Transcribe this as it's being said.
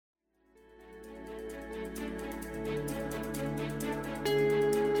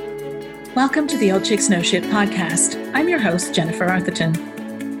Welcome to the Old Chicks Know Shit podcast. I'm your host, Jennifer Arthurton.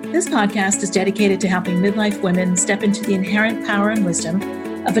 This podcast is dedicated to helping midlife women step into the inherent power and wisdom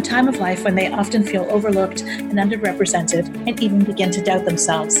of a time of life when they often feel overlooked and underrepresented and even begin to doubt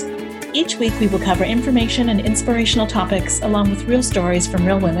themselves. Each week, we will cover information and inspirational topics along with real stories from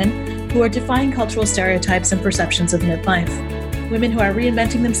real women who are defying cultural stereotypes and perceptions of midlife. Women who are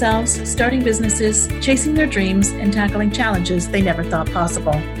reinventing themselves, starting businesses, chasing their dreams, and tackling challenges they never thought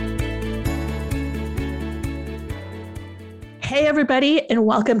possible. Hey, everybody, and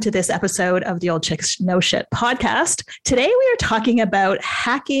welcome to this episode of the Old Chicks Know Shit podcast. Today, we are talking about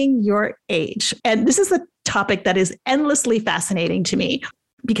hacking your age. And this is a topic that is endlessly fascinating to me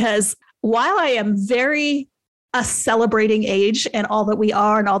because while I am very celebrating age and all that we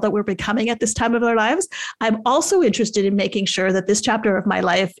are and all that we're becoming at this time of our lives, I'm also interested in making sure that this chapter of my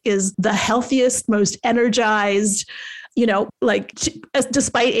life is the healthiest, most energized,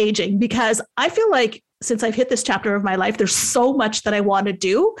 despite aging, because I feel like since I've hit this chapter of my life, there's so much that I want to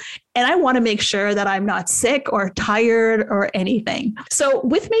do. And I want to make sure that I'm not sick or tired or anything. So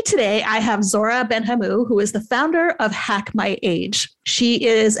with me today, I have Zohra Benhamou, who is the founder of Hack My Age. She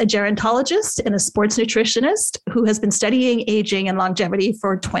is a gerontologist and a sports nutritionist who has been studying aging and longevity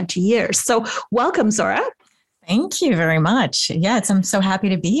for 20 years. So welcome, Zohra. Thank you very much. Yes, I'm so happy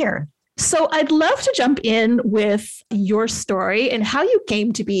to be here. So I'd love to jump in with your story and how you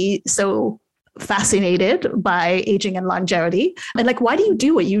came to be so fascinated by aging and longevity, and why do you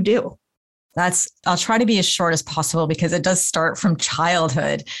do what you do? I'll try to be as short as possible because it does start from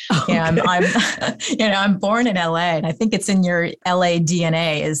childhood. Okay. I'm born in LA, and I think it's in your LA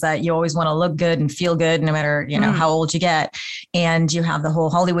DNA is that you always want to look good and feel good no matter, how old you get, and you have the whole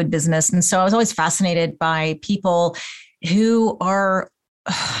Hollywood business. And so I was always fascinated by people who are,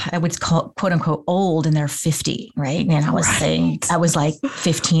 I would call quote unquote old and they're 50, right? And I was saying, I was like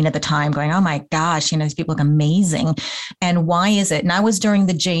 15 at the time going, oh my gosh, these people look amazing. And why is it? And I was during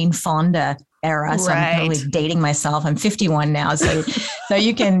the Jane Fonda era. So I'm totally dating myself. I'm 51 now. So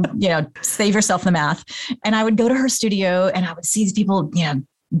you can, save yourself the math. And I would go to her studio and I would see these people,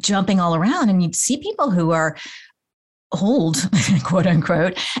 jumping all around, and you'd see people who are old, quote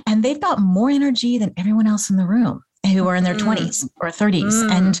unquote, and they've got more energy than everyone else in the room, who are in their 20s or 30s.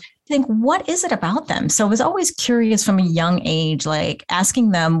 And think, what is it about them? So I was always curious from a young age,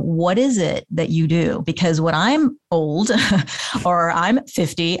 asking them, what is it that you do? Because when I'm old or I'm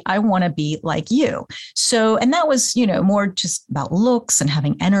 50, I want to be like you. So, and that was, more just about looks and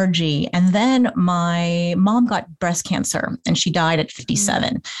having energy. And then my mom got breast cancer and she died at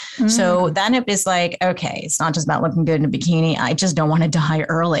 57. So then it was like, okay, it's not just about looking good in a bikini. I just don't want to die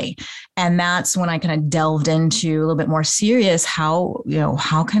early. And that's when I kind of delved into a little bit more serious, how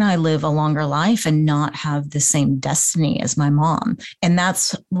can I live a longer life and not have the same destiny as my mom? And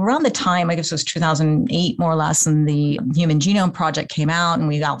that's around the time, I guess it was 2008, more or less, and the Human Genome Project came out, and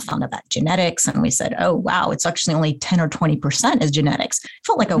we all found out that genetics, and we said, oh, wow, it's actually only 10 or 20% is genetics. It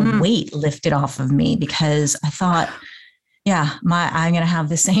felt like a weight lifted off of me because I thought, I'm going to have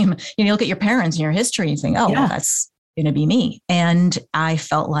the same, you look at your parents and your history and you think, well, that's going to be me. And I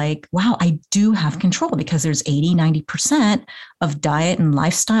felt like, wow, I do have control because there's 80, 90% of diet and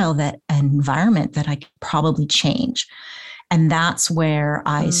lifestyle and environment that I could probably change. And that's where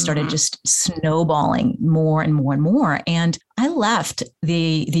I started just snowballing more and more and more. And I left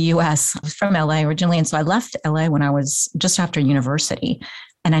the US. I was from LA originally. And so I left LA when I was just after university,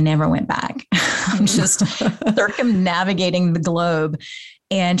 and I never went back. I'm just circumnavigating the globe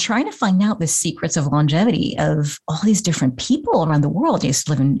and trying to find out the secrets of longevity of all these different people around the world. I used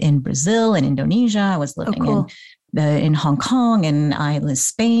to live in Brazil and Indonesia. I was living in Hong Kong, and I lived in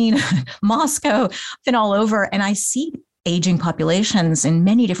Spain, Moscow, been all over. And I see aging populations in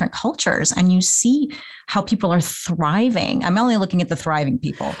many different cultures, and you see how people are thriving. I'm only looking at the thriving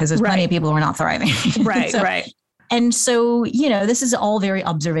people because there's plenty of people who are not thriving. Right. And so, this is all very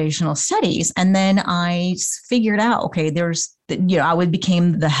observational studies. And then I figured out, okay, I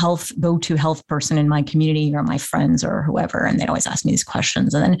became the go-to health person in my community or my friends or whoever. And they'd always ask me these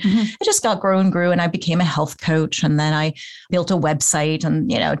questions. And then it just grew and I became a health coach. And then I built a website and,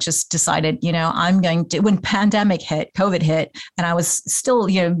 just decided, I'm going to, when COVID hit, and I was still,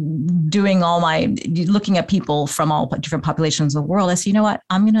 doing looking at people from all different populations of the world. I said, you know what,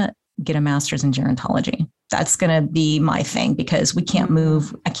 I'm going to get a master's in gerontology. That's going to be my thing because we can't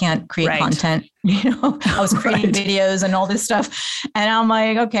move. I can't create content I was creating videos and all this stuff. And I'm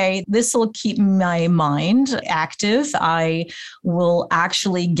like, okay, this will keep my mind active. I will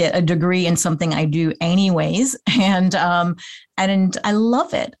actually get a degree in something I do anyways. And I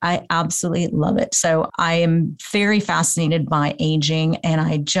love it. I absolutely love it. So I am very fascinated by aging. And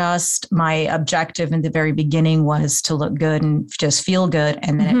my objective in the very beginning was to look good and just feel good.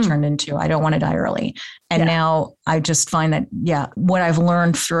 And then it turned into, I don't want to die early. And now I just find that, what I've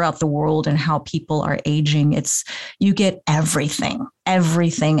learned throughout the world and how people are aging, you get everything.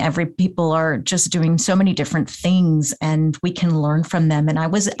 Every people are just doing so many different things and we can learn from them. And I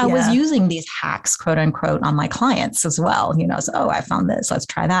was using these hacks, quote unquote, on my clients as well. So, I found this, let's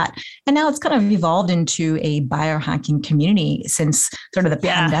try that. And now it's kind of evolved into a biohacking community since sort of the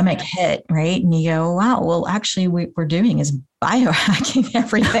pandemic hit, right? And you go, wow, well, actually what we're doing is biohacking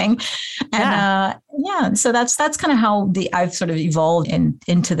everything. And so that's kind of how I've sort of evolved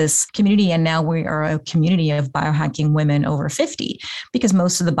into this community. And now we are a community of biohacking women over 50, because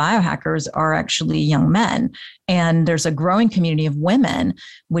most of the biohackers are actually young men. And there's a growing community of women,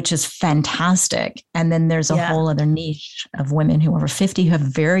 which is fantastic. And then there's a whole other niche of women who are over 50 who have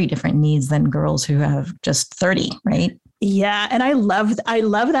very different needs than girls who have just 30, right? Yeah. And I love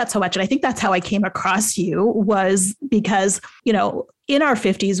that so much. And I think that's how I came across you, was because, in our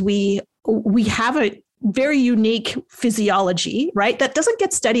 50s, we have a very unique physiology, right? That doesn't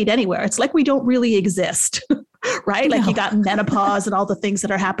get studied anywhere. It's like we don't really exist, right? Like you got menopause and all the things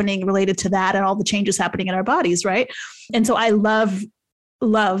that are happening related to that and all the changes happening in our bodies, right? And so I love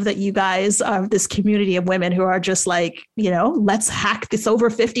that you guys are this community of women who are just like, let's hack this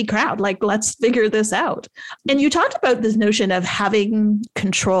over 50 crowd. Like, let's figure this out. And you talked about this notion of having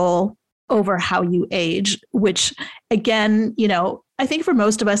control over how you age, which again, I think for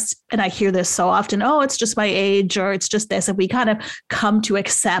most of us, and I hear this so often, oh, it's just my age, or it's just this. And we kind of come to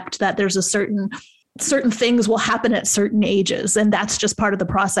accept that there's a certain things will happen at certain ages. And that's just part of the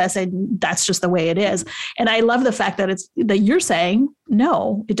process. And that's just the way it is. And I love the fact that you're saying,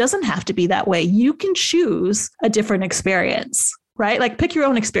 no, it doesn't have to be that way. You can choose a different experience, right? Like pick your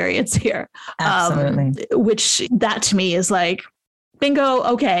own experience here. Absolutely. Which that to me is like, bingo.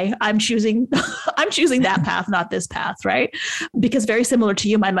 Okay. I'm choosing that path, not this path. Right. Because very similar to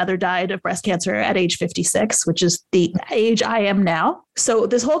you, my mother died of breast cancer at age 56, which is the age I am now. So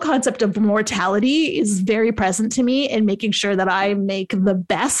this whole concept of mortality is very present to me in making sure that I make the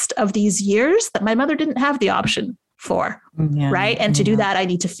best of these years that my mother didn't have the option for. Right. And to do that, I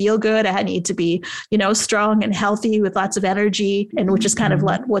need to feel good. I need to be, strong and healthy with lots of energy, and which is kind of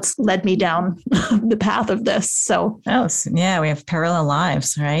what's led me down the path of this. So, we have parallel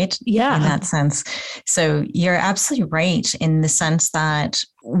lives, right? Yeah. In that sense. So you're absolutely right in the sense that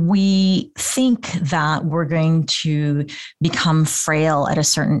we think that we're going to become frail at a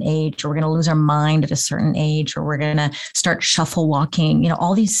certain age, or we're going to lose our mind at a certain age, or we're going to start shuffle walking,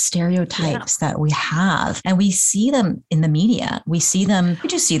 all these stereotypes that we have. And we see them in the media. We just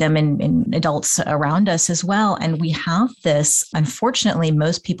see them in adults around us as well. And we have this, unfortunately,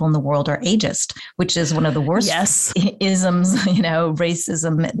 most people in the world are ageist, which is one of the worst isms,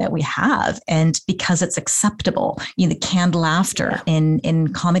 racism that we have. And because it's acceptable, the canned laughter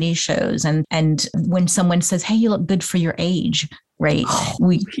in comedy shows. And when someone says, hey, you look good for your age, right?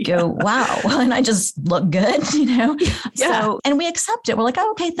 We go, wow. And I just look good, So, and we accept it. We're like,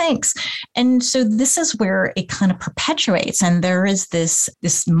 oh, okay, thanks. And so this is where it kind of perpetuates. And there is this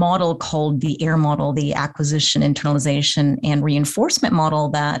model called the AIR model, the acquisition, internalization, and reinforcement model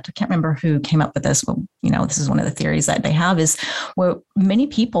that I can't remember who came up with this, but, this is one of the theories that they have is where many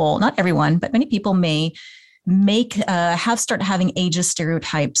people, not everyone, but many people may start having ageist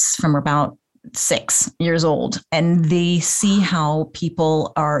stereotypes from about 6 years old, and they see how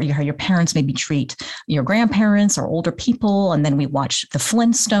people how your parents maybe treat your grandparents or older people. And then we watch the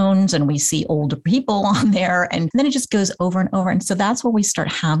Flintstones and we see older people on there, and then it just goes over and over. And so that's where we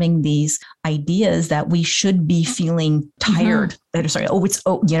start having these ideas that we should be feeling tired.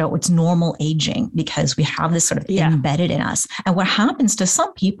 It's normal aging because we have this sort of embedded in us. And what happens to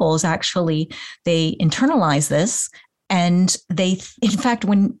some people is actually they internalize this. And in fact,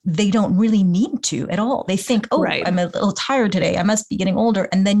 when they don't really need to at all, they think, I'm a little tired today. I must be getting older.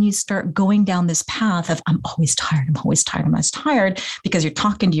 And then you start going down this path of, I'm always tired. I'm always tired because you're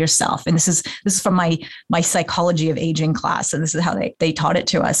talking to yourself. And this is from my psychology of aging class. And this is how they taught it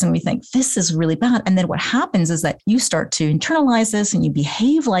to us. And we think this is really bad. And then what happens is that you start to internalize this and you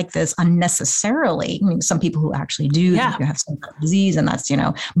behave like this unnecessarily. I mean, some people who actually do, you have some disease and that's,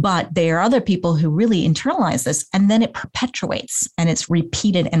 but there are other people who really internalize this. And then it perpetuates and it's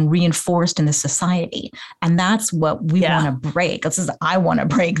repeated and reinforced in the society. And that's what we want to break. I want to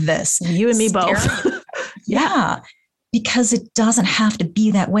break this. You and me both. Yeah. Because it doesn't have to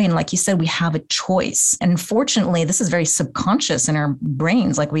be that way. And like you said, we have a choice. And fortunately, this is very subconscious in our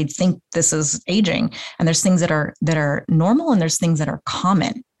brains. Like we think this is aging, and there's things that are normal and there's things that are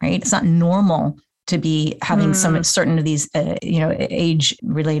common, right? It's not normal to be having some certain of these, age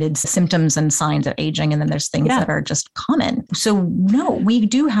related symptoms and signs of aging. And then there's things that are just common. So no, we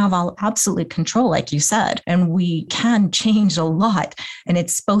do have all absolute control, like you said, and we can change a lot. And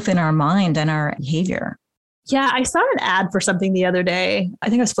it's both in our mind and our behavior. Yeah, I saw an ad for something the other day. I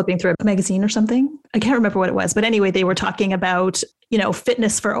think I was flipping through a magazine or something. I can't remember what it was. But anyway, they were talking about,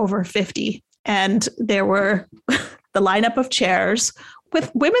 fitness for over 50. And there were the lineup of chairs with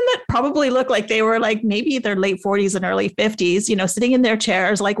women that probably look like they were like maybe their late 40s and early 50s, sitting in their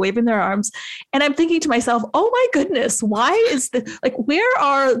chairs, like waving their arms. And I'm thinking to myself, oh my goodness, why is where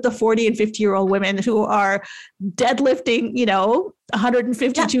are the 40 and 50-year-old women who are deadlifting,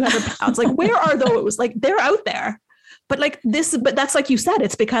 150, 200 pounds? Like, where are those? Like, they're out there. But that's like you said,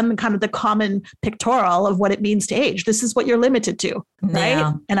 it's become kind of the common pictorial of what it means to age. This is what you're limited to, right?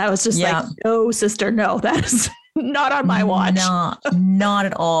 Yeah. And I was just like, no, sister, no, that is not on my watch. No, not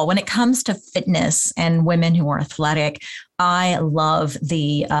at all. When it comes to fitness and women who are athletic, I love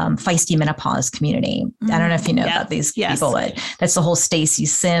the Feisty Menopause community. I don't know if you know about these people, but that's the whole Stacy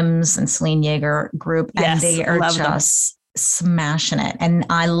Sims and Celine Yeager group. And they are just smashing it. And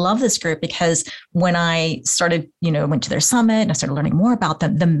I love this group because when I started, went to their summit and I started learning more about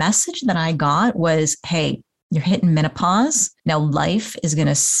them, the message that I got was, hey, you're hitting menopause. Now life is going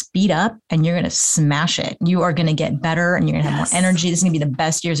to speed up and you're going to smash it. You are going to get better and you're going to have more energy. This is going to be the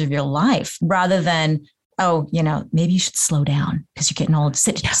best years of your life, rather than, maybe you should slow down because you're getting old.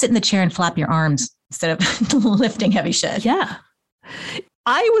 Sit in the chair and flap your arms instead of lifting heavy shit. Yeah.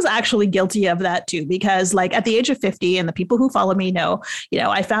 I was actually guilty of that too, because like at the age of 50, and the people who follow me know,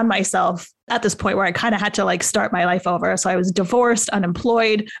 I found myself at this point where I kind of had to like start my life over. So I was divorced,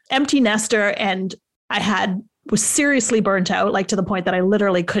 unemployed, empty nester, and I was seriously burnt out, like to the point that I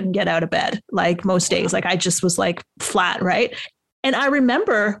literally couldn't get out of bed, like most days. Like I just was like flat, right? And I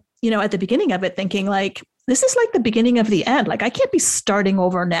remember, at the beginning of it thinking like, this is like the beginning of the end. Like I can't be starting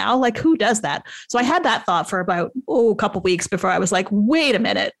over now. Like who does that? So I had that thought for about, a couple of weeks before I was like, wait a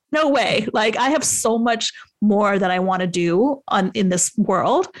minute, no way. Like I have so much more that I want to do in this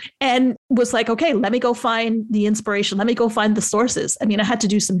world, and was like, okay, let me go find the inspiration. Let me go find the sources. I mean, I had to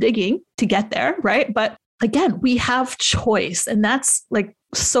do some digging to get there. Right. But again, we have choice, and that's like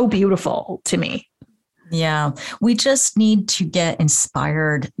so beautiful to me. Yeah, we just need to get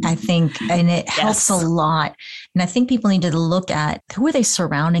inspired, I think, and it helps a lot. And I think people need to look at who are they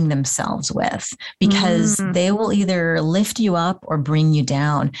surrounding themselves with, because they will either lift you up or bring you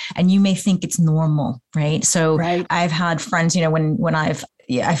down. And you may think it's normal, right? So I've had friends, when I've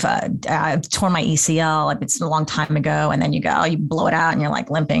torn my ACL. It's a long time ago. And then you blow it out and you're like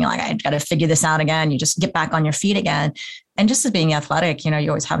limping, like I got to figure this out again. You just get back on your feet again. And just as being athletic, you're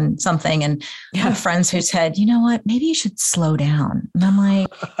always having something. And I have friends who said, you know what, maybe you should slow down. And I'm like,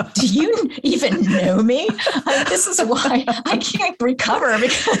 do you even know me? This is why I can't recover,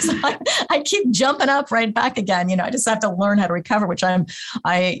 because I keep jumping up right back again. I just have to learn how to recover, which I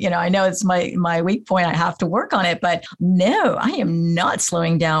know it's my weak point. I have to work on it, but no, I am not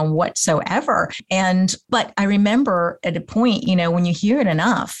slowing down whatsoever. But I remember at a point, when you hear it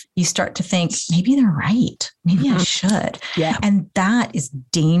enough, you start to think maybe they're right. Maybe I should. Yeah. And that is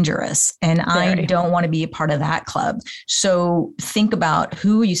dangerous. And I don't want to be a part of that club. So think about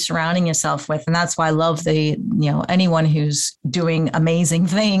who are you surrounding yourself with. And that's why I love anyone who's doing amazing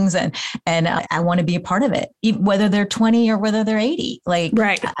things. And I want to be a part of it, whether they're 20 or whether they're 80,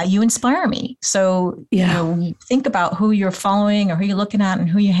 you inspire me. So, think about who you're following or who you're looking at and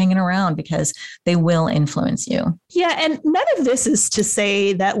who you're hanging around, because they will influence you. Yeah. And none of this is to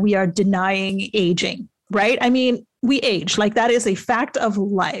say that we are denying aging, right? I mean, we age, like that is a fact of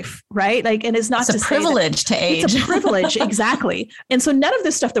life, right? Like, and it's not a privilege to age. It's a privilege, exactly. And so none of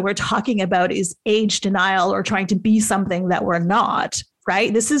this stuff that we're talking about is age denial or trying to be something that we're not,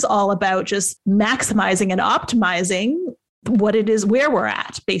 right? This is all about just maximizing and optimizing what it is, where we're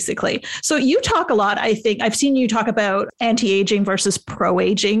at, basically. So you talk a lot, I think I've seen you talk about anti-aging versus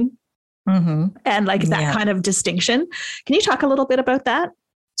pro-aging, and like that kind of distinction. Can you talk a little bit about that?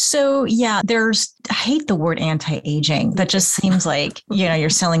 So I hate the word anti-aging. That just seems like, you're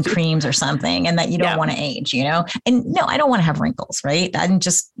selling creams or something and that you don't want to age, and no, I don't want to have wrinkles, right?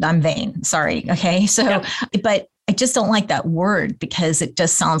 I'm vain. Sorry. Okay. So, but I just don't like that word because it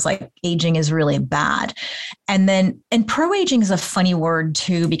just sounds like aging is really bad. And pro-aging is a funny word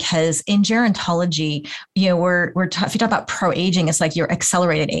too, because in gerontology, if you talk about pro-aging, it's like you're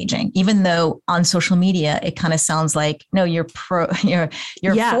accelerated aging, even though on social media, it kind of sounds like, no, you're for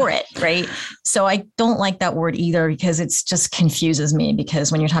it, right? So I don't like that word either because it's just confuses me,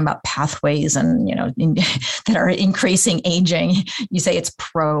 because when you're talking about pathways and, that are increasing aging, you say it's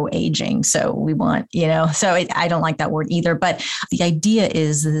pro-aging. So we want, I don't like that word either. But the idea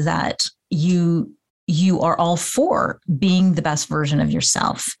is that you are all for being the best version of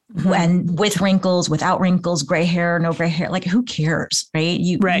yourself, and with wrinkles, without wrinkles, gray hair, no gray hair, like who cares, right?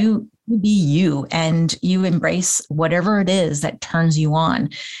 You be you, and you embrace whatever it is that turns you on.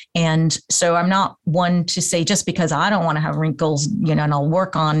 And so I'm not one to say just because I don't want to have wrinkles, and I'll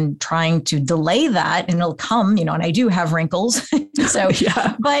work on trying to delay that and it'll come, and I do have wrinkles. So,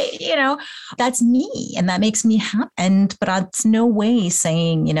 but that's me and that makes me happy. But that's no way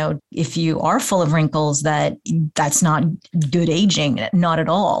saying, if you are full of wrinkles, that's not good aging. Not at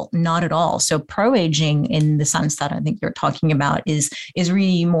all. Not at all. So pro-aging, in the sense that I think you're talking about, is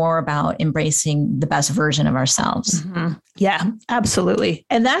really more about embracing the best version of ourselves. Mm-hmm. Yeah, absolutely.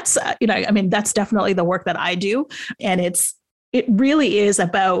 And that's, that's definitely the work that I do. And it really is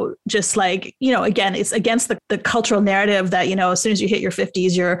about just like, again, it's against the cultural narrative that, as soon as you hit your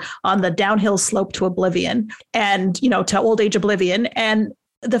 50s, you're on the downhill slope to oblivion and, to old age oblivion. And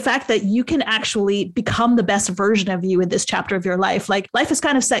the fact that you can actually become the best version of you in this chapter of your life, like life has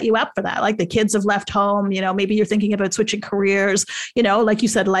kind of set you up for that. Like the kids have left home, maybe you're thinking about switching careers, like you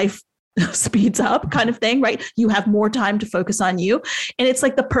said, life speeds up kind of thing, right? You have more time to focus on you. And it's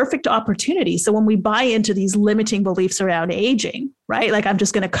like the perfect opportunity. So when we buy into these limiting beliefs around aging, right? Like I'm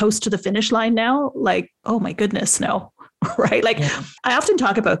just going to coast to the finish line now. Like, oh my goodness, no. Right. Like I often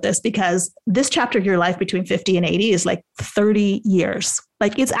talk about this because this chapter of your life between 50 and 80 is like 30 years.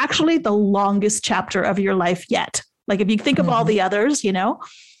 Like it's actually the longest chapter of your life yet. Like if you think of all the others,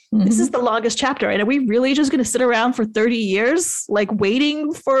 this is the longest chapter. And are we really just going to sit around for 30 years, like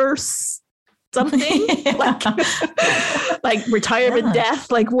waiting for something like retirement,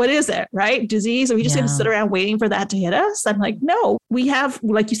 death? Like, what is it? Right? Disease? Are we just going to sit around waiting for that to hit us? I'm like, no, we have,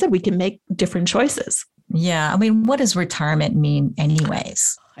 like you said, we can make different choices. Yeah. I mean, what does retirement mean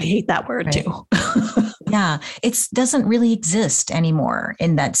anyways? I hate that word too. Yeah. It doesn't really exist anymore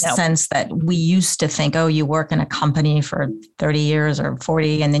in that sense that we used to think, oh, you work in a company for 30 years or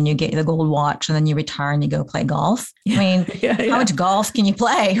 40, and then you get the gold watch and then you retire and you go play golf. I mean, how much golf can you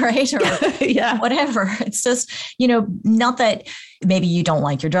play? Right. Or whatever. It's just, not that maybe you don't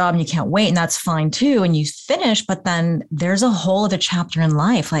like your job and you can't wait, and that's fine too. And you finish, but then there's a whole other chapter in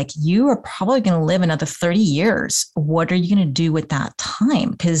life. Like you are probably going to live another 30 years. What are you going to do with that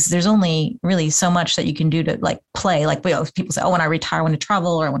time? Because there's only really so much that you can do to like play. Like people say, oh, when I retire, I want to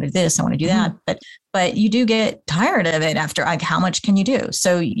travel, or I want to do this, I want to do that. But you do get tired of it after, like, how much can you do?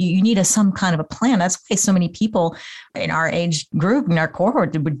 So you need some kind of a plan. That's why so many people in our age group, in our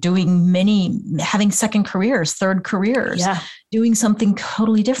cohort, were having second careers, third careers, doing something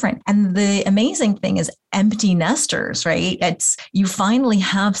totally different. And the amazing thing is empty nesters, right? You finally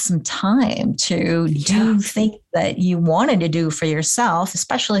have some time to do things that you wanted to do for yourself,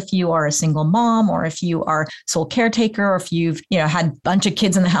 especially if you are a single mom, or if you are sole caretaker, or if you've, had a bunch of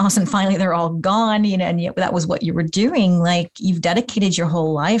kids in the house and finally they're all gone, and that was what you were doing. Like you've dedicated your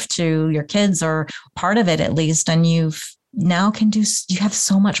whole life to your kids, or part of it at least, and you have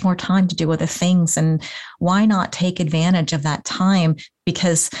so much more time to do other things. And why not take advantage of that time?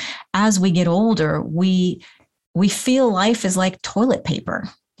 Because as we get older, we feel life is like toilet paper.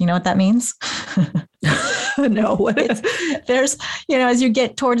 You know what that means? No, what is there's, as you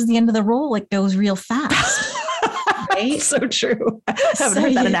get towards the end of the roll, it goes real fast. Right? So true. I haven't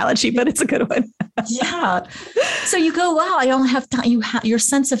heard that analogy, but it's a good one. Yeah. So you go, wow, I don't have time. Your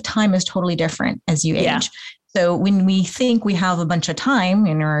sense of time is totally different as you age. So when we think we have a bunch of time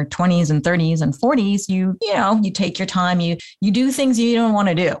in our 20s and 30s and 40s, you take your time, you do things you don't want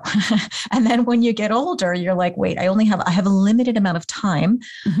to do. And then when you get older, you're like, wait, I have a limited amount of time.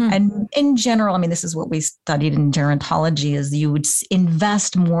 And in general, I mean, this is what we studied in gerontology, is you would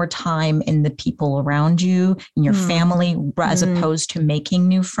invest more time in the people around you, in your family, as opposed to making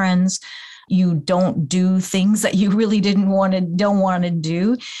new friends. You don't do things that you really don't want to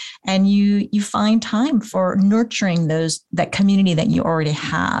do. And you find time for nurturing that community that you already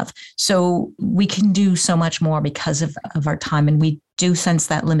have. So we can do so much more because of our time. And we do sense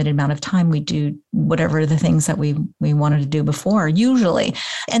that limited amount of time, we do whatever the things that we wanted to do before, usually.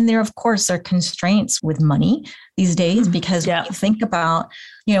 And there, of course, are constraints with money these days, because when you think about,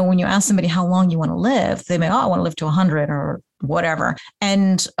 when you ask somebody how long you want to live, they may, I want to live to 100 or whatever.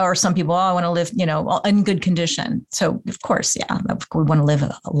 Or some people, I want to live, in good condition. So of course, we want to live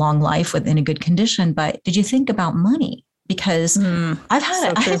a long life within a good condition. But did you think about money? Because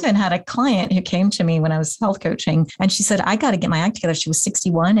I even had a client who came to me when I was health coaching, and she said, I got to get my act together. She was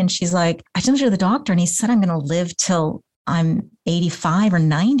 61. And she's like, I took her to the doctor and he said, I'm going to live till I'm 85 or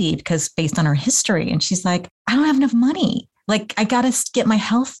 90 because based on her history. And she's like, I don't have enough money. Like, I got to get my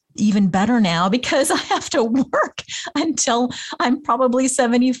health even better now because I have to work until I'm probably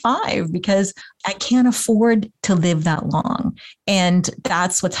 75 because I can't afford to live that long. And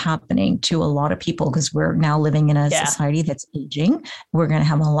that's what's happening to a lot of people because we're now living in a society that's aging. We're going to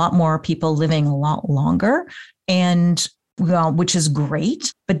have a lot more people living a lot longer, and which is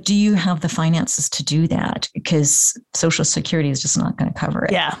great. But do you have the finances to do that? Because Social Security is just not going to cover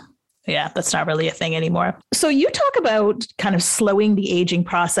it. Yeah, that's not really a thing anymore. So you talk about kind of slowing the aging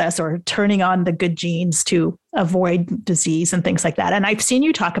process or turning on the good genes to avoid disease and things like that. And I've seen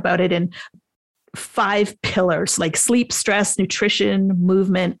you talk about it in 5 pillars, like sleep, stress, nutrition,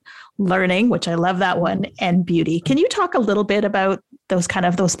 movement, learning, which I love that one, and beauty. Can you talk a little bit about those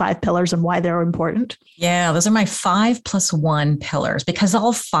 5 pillars and why they're important? Yeah, those are my 5+1 pillars because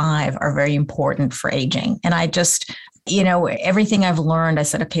all 5 are very important for aging. And I just, everything I've learned, I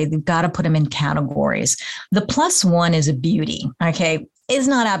said, okay, we've got to put them in categories. The +1 is a beauty. Okay. Is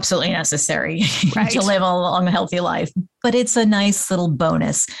not absolutely necessary to live a long, healthy life, but it's a nice little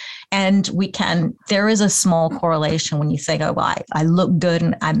bonus. And there is a small correlation when you say, oh, well, I look good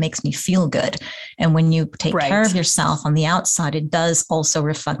and it makes me feel good. And when you take care of yourself on the outside, it does also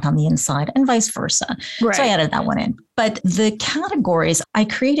reflect on the inside and vice versa. Right. So I added that one in. But the categories I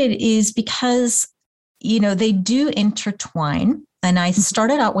created is because, they do intertwine. And I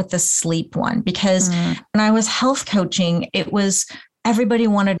started out with the sleep one because when I was health coaching, it was everybody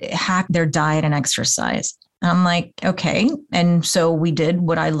wanted to hack their diet and exercise. And I'm like, okay. And so we did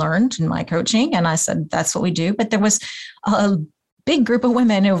what I learned in my coaching. And I said, that's what we do. But there was a big group of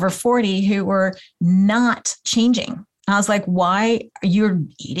women over 40 who were not changing. I was like, why? You're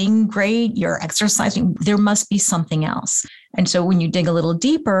eating great, you're exercising. There must be something else. And so when you dig a little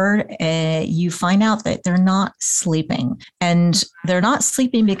deeper, you find out that they're not sleeping. And they're not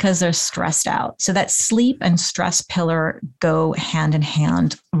sleeping because they're stressed out. So that sleep and stress pillar go hand in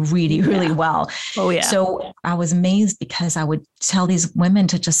hand really, really well. Oh, yeah. So I was amazed because I would tell these women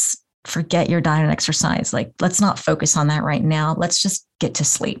to just forget your diet and exercise. Like, let's not focus on that right now. Let's just get to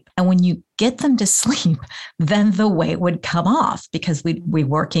sleep. And when you get them to sleep, then the weight would come off because we're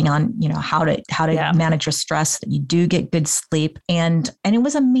working on, how to manage your stress, that you do get good sleep. And it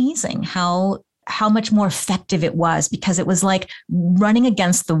was amazing how much more effective it was because it was like running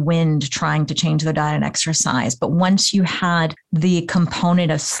against the wind, trying to change their diet and exercise. But once you had the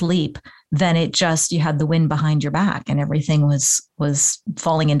component of sleep, then you had the wind behind your back and everything was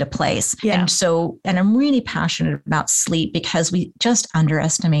falling into place. Yeah. And I'm really passionate about sleep because we just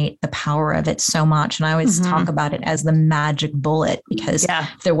underestimate the power of it so much. And I always talk about it as the magic bullet because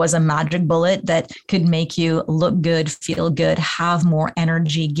if there was a magic bullet that could make you look good, feel good, have more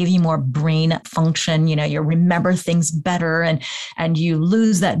energy, give you more brain function, you remember things better and you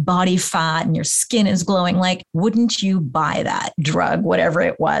lose that body fat and your skin is glowing. Like, wouldn't you buy that drug, whatever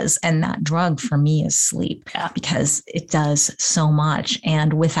it was? And that drug for me is sleep because it does so much.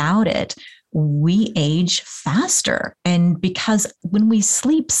 And without it, we age faster. And because when we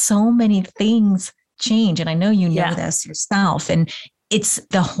sleep, so many things change. And I know you know this yourself. And it's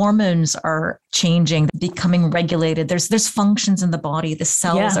the hormones are changing, becoming regulated. There's functions in the body. The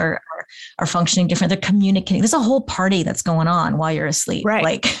cells are functioning different. They're communicating. There's a whole party that's going on while you're asleep. Right.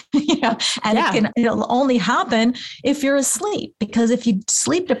 Like, it'll only happen if you're asleep, because if you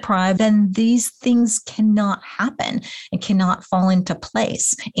sleep deprived, then these things cannot happen and cannot fall into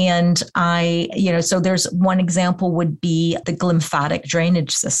place. And so there's one example would be the glymphatic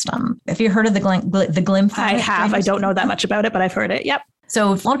drainage system. Have you heard of the glymphatic? I have. I don't know that much about it, but I've heard it. Yep.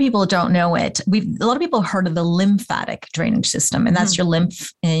 So a lot of people don't know it. A lot of people have heard of the lymphatic drainage system, and that's your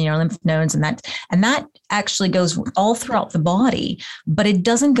lymph nodes, and that actually goes all throughout the body, but it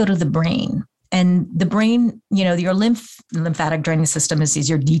doesn't go to the brain. And the brain, your lymphatic draining system is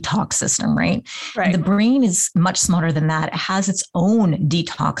your detox system, right? Right. The brain is much smarter than that. It has its own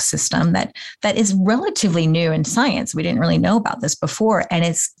detox system that is relatively new in science. We didn't really know about this before. And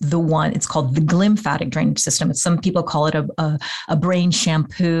it's called the glymphatic drainage system. Some people call it a brain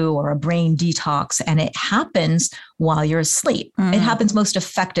shampoo or a brain detox. And it happens while you're asleep. It happens most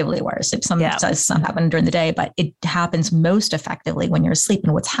effectively while you're asleep. Some happen during the day, but it happens most effectively when you're asleep.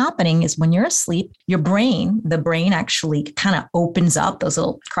 And what's happening is when you're asleep, the brain actually kind of opens up those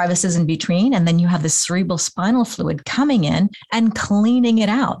little crevices in between. And then you have the cerebral spinal fluid coming in and cleaning it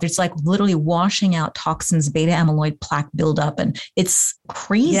out. It's like literally washing out toxins, beta amyloid plaque buildup. And it's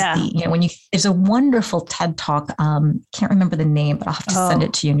crazy. Yeah. There's a wonderful TED talk. Can't remember the name, but I'll have to send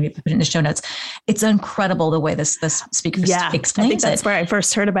it to you and maybe put it in the show notes. It's incredible the way this speaker explains it. I think that's where I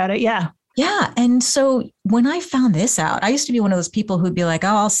first heard about it. Yeah. Yeah. And so when I found this out, I used to be one of those people who'd be like, oh,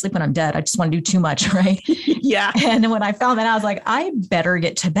 I'll sleep when I'm dead. I just want to do too much. Right. Yeah. And when I found that out, I was like, I better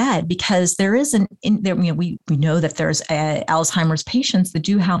get to bed because we know that there's Alzheimer's patients that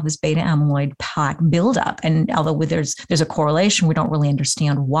do have this beta amyloid plaque buildup. And although there's a correlation, we don't really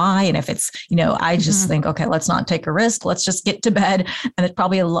understand why. And if it's, I just think, okay, let's not take a risk. Let's just get to bed. And there's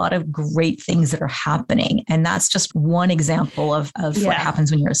probably a lot of great things that are happening. And that's just one example of what happens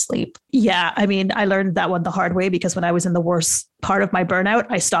when you're asleep. Yeah. I mean, I learned that one the hard way because when I was in the worst part of my burnout,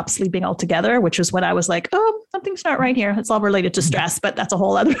 I stopped sleeping altogether, which was when I was like, oh, something's not right here. It's all related to stress, but that's a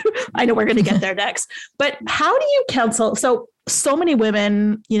whole other, I know we're going to get there next. But how do you counsel? So many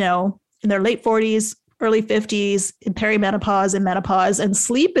women, in their late 40s, early 50s, in perimenopause and menopause, and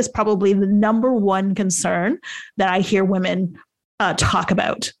sleep is probably the number one concern that I hear women talk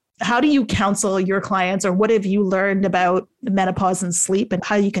about. How do you counsel your clients, or what have you learned about menopause and sleep and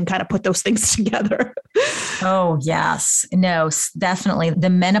how you can kind of put those things together? Oh, yes. No, definitely.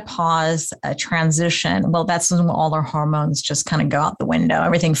 The menopause transition. Well, that's when all our hormones just kind of go out the window.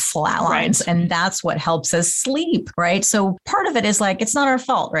 Everything flatlines. Right. And that's what helps us sleep. Right. So part of it is like, it's not our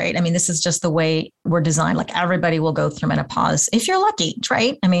fault. Right. I mean, this is just the way we're designed. Like everybody will go through menopause if you're lucky.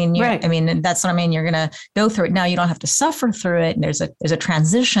 Right. I mean, that's what I mean. You're going to go through it. Now you don't have to suffer through it. And there's a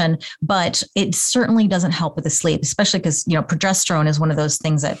transition, but it certainly doesn't help with the sleep, especially because, progesterone is one of those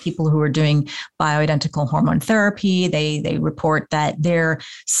things that people who are doing bioidentical hormone therapy, they report that their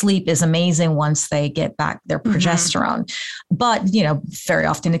sleep is amazing once they get back their progesterone. But, very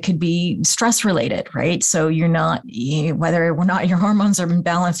often it could be stress related, right? So whether or not your hormones are in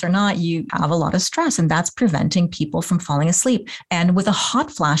balance or not, you have a lot of stress, and that's preventing people from falling asleep. And with the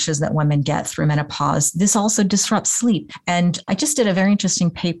hot flashes that women get through menopause, this also disrupts sleep. And I just did a very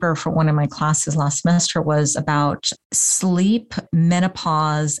interesting paper for one of my classes last semester was about sleep,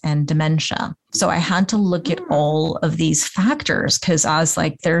 menopause, and dementia. So I had to look at all of these factors because I was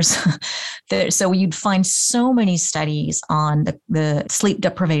like, so you'd find so many studies on the sleep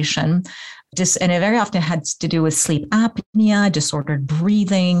deprivation. And it very often had to do with sleep apnea, disordered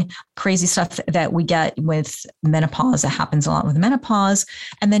breathing, crazy stuff that we get with menopause. That happens a lot with menopause,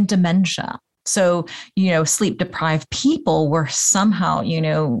 and then dementia. So, sleep deprived people were somehow,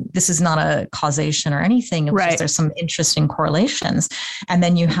 this is not a causation or anything. It was just, there's some interesting correlations. And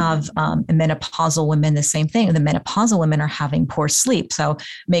then you have menopausal women, the same thing. The menopausal women are having poor sleep. So it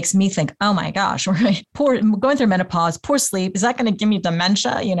makes me think, oh my gosh, going through menopause, poor sleep. Is that going to give me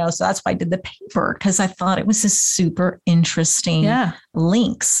dementia? So that's why I did the paper, because I thought it was just super interesting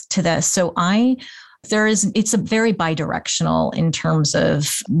links to this. So it's a very bidirectional in terms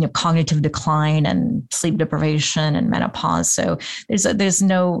of cognitive decline and sleep deprivation and menopause. So there's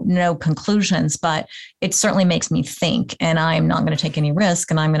no conclusions, but it certainly makes me think, and I'm not going to take any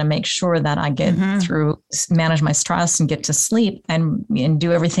risk, and I'm going to make sure that I get through, manage my stress and get to sleep and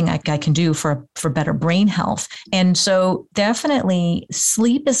do everything I can do for better brain health. And so definitely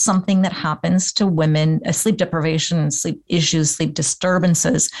sleep is something that happens to women. Sleep deprivation, sleep issues, sleep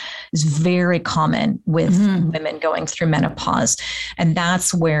disturbances is very common with women going through menopause. And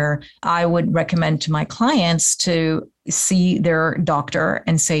that's where I would recommend to my clients to see their doctor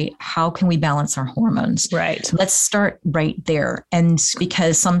and say, how can we balance our hormones? Right. Let's start right there. And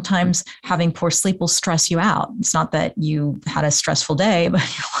because sometimes having poor sleep will stress you out. It's not that you had a stressful day, but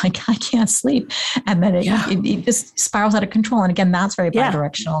you're like, I can't sleep. And then it just spirals out of control. And again, that's very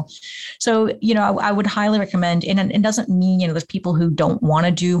bidirectional. So, I would highly recommend, and it doesn't mean, there's people who don't want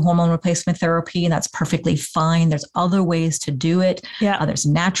to do hormone replacement therapy, and that's perfectly fine. There's other ways to do it. Yeah. There's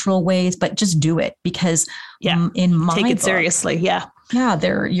natural ways, but just do it because in my take it book, seriously. Yeah. Yeah,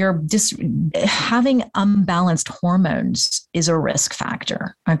 having unbalanced hormones is a risk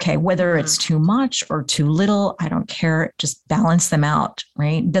factor. Okay. Whether it's too much or too little, I don't care. Just balance them out.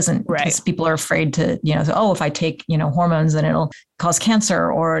 Right. Because people are afraid to, say, oh, if I take, hormones, then it'll cause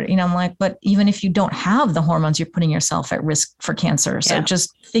cancer, or, I'm like, but even if you don't have the hormones, you're putting yourself at risk for cancer. So just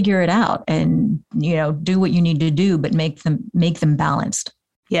figure it out and, do what you need to do, but make them balanced.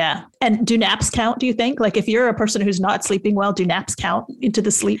 Yeah. And do naps count, do you think? Like if you're a person who's not sleeping well, do naps count into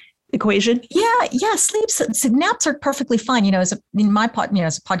the sleep equation? Yeah. Naps are perfectly fine. As a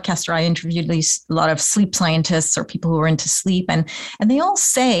podcaster, I interviewed a lot of sleep scientists or people who are into sleep, and they all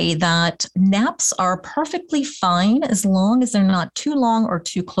say that naps are perfectly fine as long as they're not too long or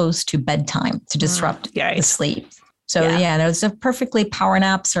too close to bedtime to disrupt the sleep. So those perfectly power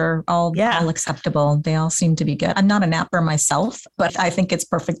naps are all acceptable. They all seem to be good. I'm not a napper myself, but I think it's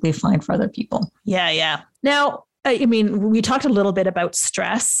perfectly fine for other people. Yeah. Now, we talked a little bit about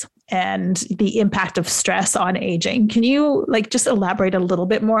stress and the impact of stress on aging. Can you just elaborate a little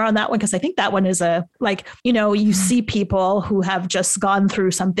bit more on that one? Because I think that one is you see people who have just gone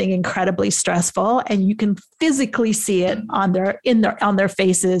through something incredibly stressful, and you can physically see it on their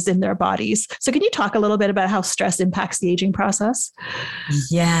faces, in their bodies. So can you talk a little bit about how stress impacts the aging process?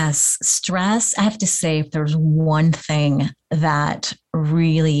 Yes, stress. I have to say, if there's one thing that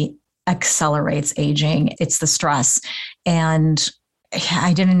really accelerates aging, it's the stress. And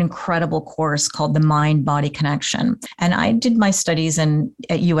I did an incredible course called The Mind-Body Connection. And I did my studies at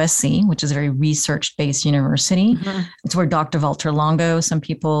USC, which is a very research-based university. Mm-hmm. It's where Dr. Walter Longo, some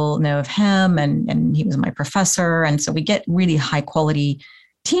people know of him, and he was my professor. And so we get really high quality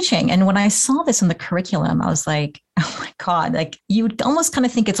teaching. And when I saw this in the curriculum, I was like, oh my God, you almost kind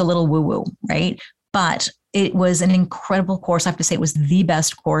of think it's a little woo-woo, right? But it was an incredible course. I have to say it was the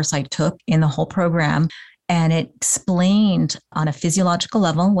best course I took in the whole program. And it explained on a physiological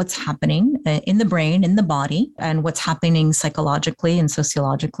level what's happening in the brain, in the body, and what's happening psychologically and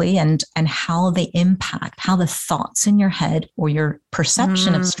sociologically, and how they impact, how the thoughts in your head or your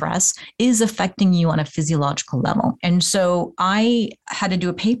perception of stress is affecting you on a physiological level. And so I had to do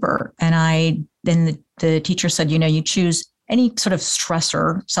a paper, and then the teacher said, you choose any sort of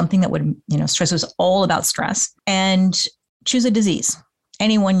stressor, something that would, stress was all about stress, and choose a disease,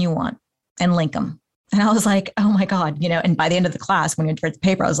 any one you want, and link them. And I was like, oh my God, and by the end of the class, when we read the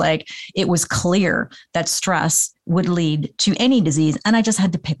paper, I was like, it was clear that stress would lead to any disease. And I just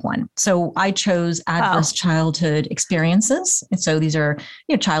had to pick one. So I chose adverse childhood experiences. And so these are,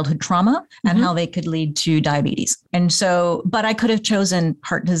 childhood trauma and how they could lead to diabetes. And so, but I could have chosen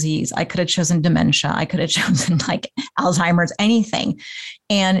heart disease. I could have chosen dementia. I could have chosen Alzheimer's, anything.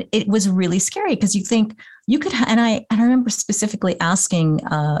 And it was really scary because you think, you could, and I remember specifically asking,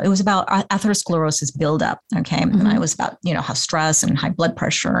 it was about atherosclerosis buildup. Okay. And I was about, how stress and high blood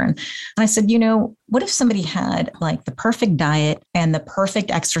pressure. And I said, what if somebody had the perfect diet and the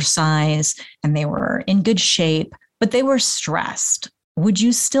perfect exercise and they were in good shape, but they were stressed? Would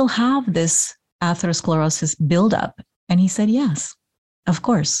you still have this atherosclerosis buildup? And he said, yes, of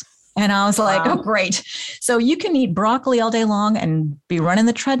course. And I was like, oh, great. So you can eat broccoli all day long and be running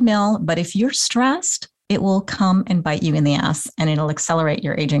the treadmill, but if you're stressed, it will come and bite you in the ass, and it'll accelerate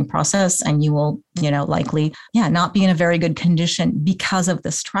your aging process. And you will, likely, not be in a very good condition because of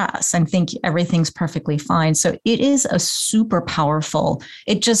the stress and think everything's perfectly fine. So it is a super powerful,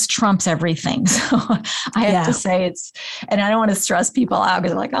 it just trumps everything. So I have to say and I don't want to stress people out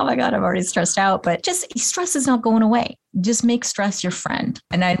because I'm like, oh my God, I'm already stressed out, but just stress is not going away. Just make stress your friend.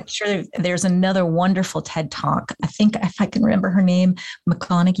 And I'm sure there's another wonderful TED Talk. I think if I can remember her name,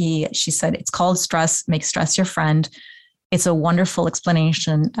 McConaughey, she said, it's called Stress, Make Stress Your Friend. It's a wonderful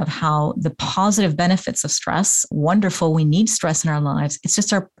explanation of how the positive benefits of stress, wonderful, we need stress in our lives. It's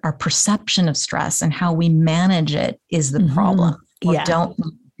just our perception of stress and how we manage it is the problem. Or don't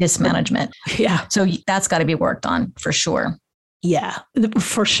mismanagement. Yeah. So that's got to be worked on for sure. Yeah,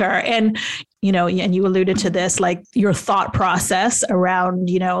 for sure. And, and you alluded to this, your thought process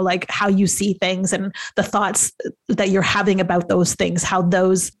around, how you see things and the thoughts that you're having about those things, how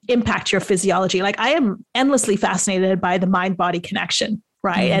those impact your physiology. I am endlessly fascinated by the mind-body connection,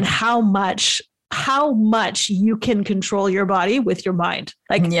 right? And how much you can control your body with your mind.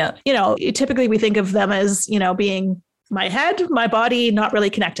 Typically we think of them as, being my head, my body, not really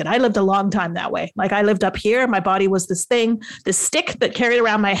connected. I lived a long time that way. I lived up here. My body was this stick that carried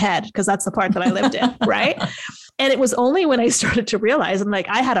around my head, because that's the part that I lived in. Right. And it was only when I started to realize,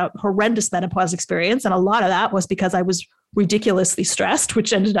 I had a horrendous menopause experience. And a lot of that was because I was ridiculously stressed,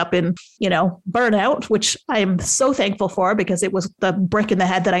 which ended up in, burnout, which I am so thankful for because it was the brick in the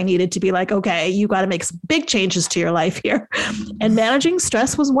head that I needed to be like, okay, you got to make some big changes to your life here. And managing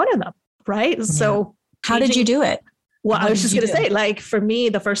stress was one of them. Right. Yeah. So how did you do it? Well, I was just going to say, like, for me,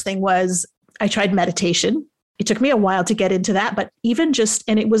 the first thing was I tried meditation. It took me a while to get into that, but even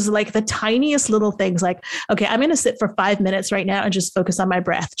and it was like the tiniest little things like, okay, I'm going to sit for 5 minutes right now and just focus on my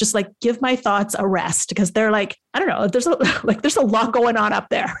breath. Just like give my thoughts a rest because they're like, I don't know, there's a lot going on up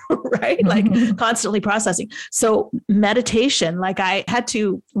there, right? Like constantly processing. So meditation, like I had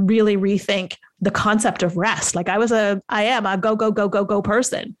to really rethink the concept of rest. Like I am a go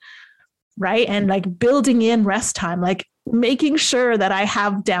person. Right. And like building in rest time, like making sure that I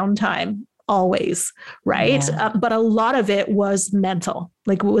have downtime always. Right. Yeah. But a lot of it was mental,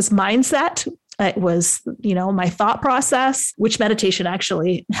 like it was mindset. It was, my thought process, which meditation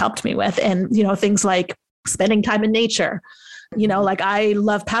actually helped me with. And, things like spending time in nature, like I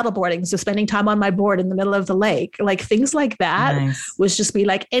love paddleboarding. So spending time on my board in the middle of the lake, like things like that was just be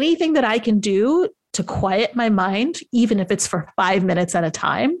like anything that I can do to quiet my mind, even if it's for 5 minutes at a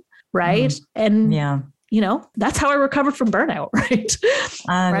time. Right. And, that's how I recovered from burnout. Right.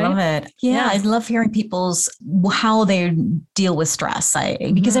 I love it. Yeah. I love hearing how they deal with stress.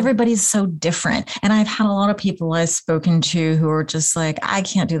 Because everybody's so different. And I've had a lot of people I've spoken to who are just like, I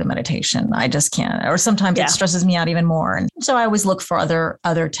can't do the meditation. I just can't. Or sometimes it stresses me out even more. And so I always look for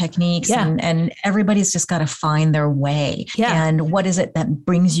other techniques and everybody's just got to find their way. Yeah. And what is it that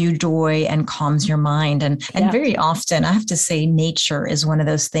brings you joy and calms your mind? And very often I have to say nature is one of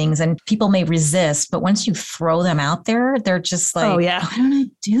those things and people may resist, but once you throw them out there, they're just like, why don't I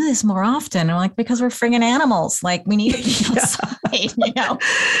do this more often? And I'm like, because we're friggin' animals. Like we need to be outside,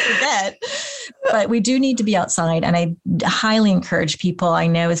 forget. But we do need to be outside. And I highly encourage people, I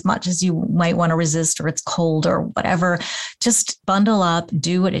know as much as you might want to resist or it's cold or whatever, just bundle up,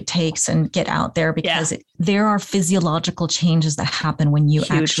 do what it takes and get out there because there are physiological changes that happen when you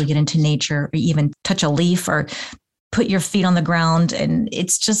actually get into nature or even touch a leaf or put your feet on the ground. And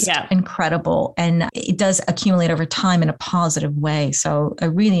it's just incredible. And it does accumulate over time in a positive way. So I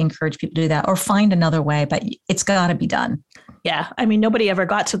really encourage people to do that or find another way, but it's got to be done. Yeah. I mean, nobody ever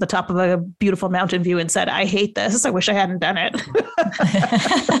got to the top of a beautiful mountain view and said, I hate this. I wish I hadn't done it.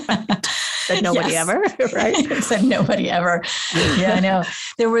 Said nobody ever, right? Said nobody ever. Yeah, I know.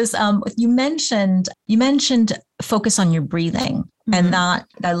 There was, you mentioned focus on your breathing. And that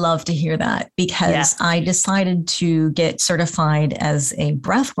I love to hear that because I decided to get certified as a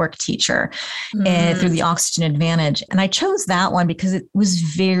breathwork teacher through the Oxygen Advantage. And I chose that one because it was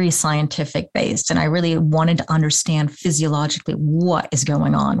very scientific based. And I really wanted to understand physiologically what is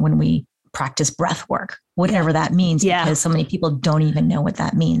going on when we practice breath work, whatever that means, because so many people don't even know what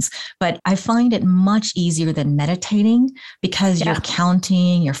that means. But I find it much easier than meditating because you're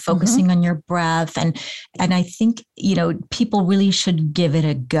counting, you're focusing on your breath. And I think, people really should give it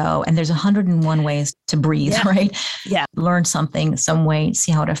a go. And there's 101 ways to breathe, right? Yeah. Learn something, some way,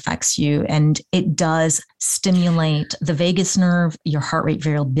 see how it affects you. And it does stimulate the vagus nerve. Your heart rate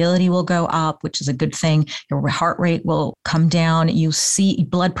variability will go up, which is a good thing. Your heart rate will come down. You see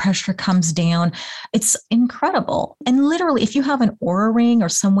blood pressure comes down. It's incredible. And literally, if you have an Oura ring or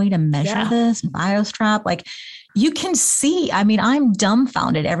some way to measure this, BioStrap, like you can see, I mean, I'm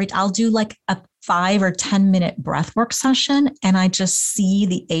dumbfounded. I'll do like a 5 or 10 minute breathwork session. And I just see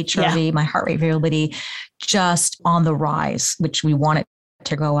the HRV, my heart rate variability, just on the rise, which we want it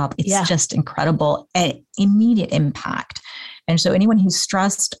to go up. It's just incredible, an immediate impact. And so anyone who's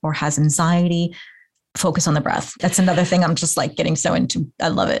stressed or has anxiety, focus on the breath. That's another thing I'm just like getting so into. I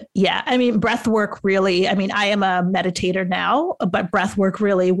love it. Yeah. I mean, breath work really, I mean, I am a meditator now, but breath work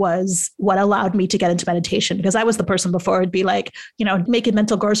really was what allowed me to get into meditation because I was the person before it'd be like, making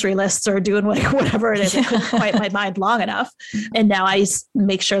mental grocery lists or doing like whatever it is. I couldn't quiet my mind long enough. And now I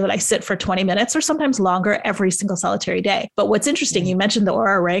make sure that I sit for 20 minutes or sometimes longer every single solitary day. But what's interesting, you mentioned the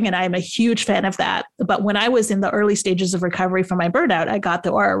Oura ring and I'm a huge fan of that. But when I was in the early stages of recovery from my burnout, I got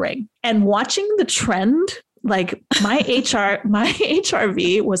the Oura ring and watching the trend, like my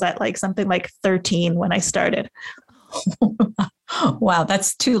HRV was at like something like 13 when I started. Wow,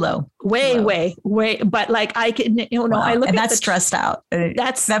 that's too low. Way. But like I can, I look at that's stressed out.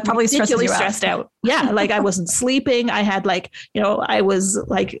 That probably stresses you out. Stressed out. Yeah. Like I wasn't sleeping. I had like, I was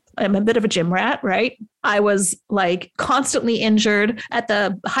like, I'm a bit of a gym rat, right? I was like constantly injured at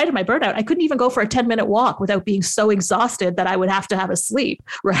the height of my burnout. I couldn't even go for a 10-minute walk without being so exhausted that I would have to have a sleep.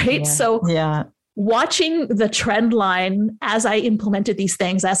 Right. Yeah. So watching the trend line as I implemented these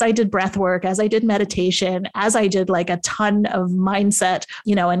things, as I did breath work, as I did meditation, as I did like a ton of mindset,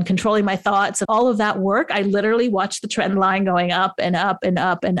 and controlling my thoughts, all of that work, I literally watched the trend line going up and up and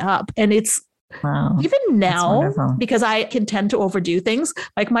up and up. And it's wow. Even now, because I can tend to overdo things,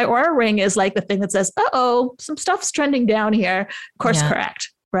 like my Oura Ring is like the thing that says, uh-oh, some stuff's trending down here. Course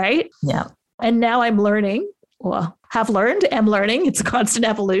correct, right? Yeah. And now I'm learning, am learning. It's a constant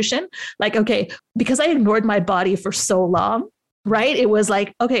evolution. Like, okay, because I ignored my body for so long, right? It was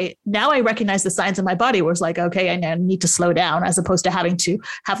like, okay, now I recognize the signs in my body where it's like, okay, I now need to slow down, as opposed to having to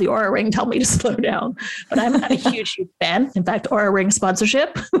have the Oura Ring tell me to slow down. But I'm a huge fan. In fact, Oura Ring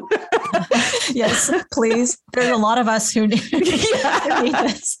sponsorship. Yes, please. There's a lot of us who need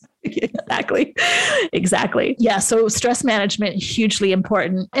this. Exactly. Yeah. So stress management, hugely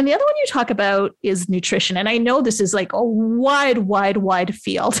important. And the other one you talk about is nutrition. And I know this is like a wide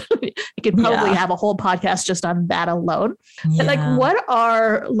field. You could probably have a whole podcast just on that alone. Yeah. And like, what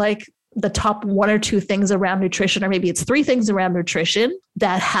are like the top one or two things around nutrition, or maybe it's three things around nutrition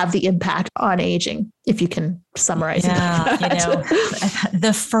that have the impact on aging, if you can summarize it like that.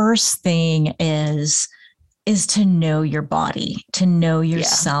 The first thing is to know your body, to know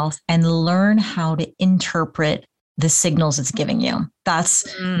yourself, and learn how to interpret the signals it's giving you.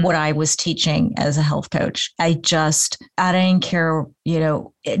 That's what I was teaching as a health coach. I didn't care,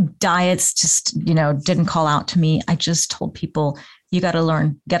 diets just, didn't call out to me. I just told people, you got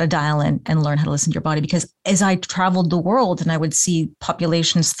to dial in and learn how to listen to your body. Because as I traveled the world and I would see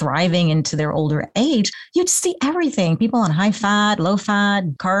populations thriving into their older age, you'd see everything. People on high fat, low fat,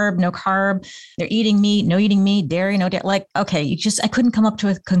 carb, no carb. They're eating meat, no eating meat, dairy, no dairy. Like, okay, I couldn't come up to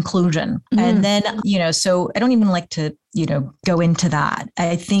a conclusion. And then, so I don't even like to, go into that.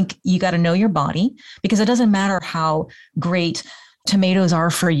 I think you got to know your body, because it doesn't matter how great tomatoes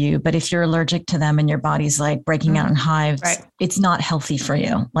are for you, but if you're allergic to them and your body's like breaking out in hives, it's not healthy for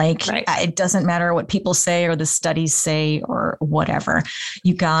you. Like it doesn't matter what people say or the studies say or whatever.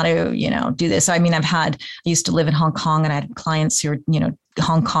 You got to, do this. I mean, I used to live in Hong Kong, and I had clients who were,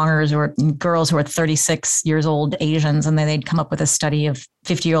 Hong Kongers or girls who were 36 years old Asians, and then they'd come up with a study of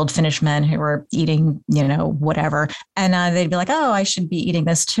 50-year-old Finnish men who were eating, whatever. And they'd be like, oh, I should be eating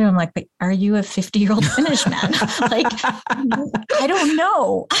this too. I'm like, but are you a 50-year-old Finnish man? Like, I don't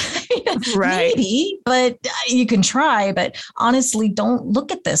know. Maybe, but you can try. But honestly, don't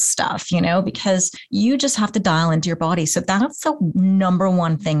look at this stuff, because you just have to dial into your body. So that's the number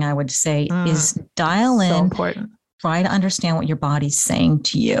one thing I would say is dial in. So important. Try to understand what your body's saying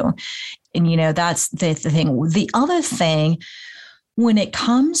to you. And, that's the thing. The other thing, when it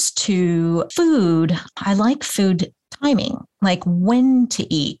comes to food, I like food timing, like when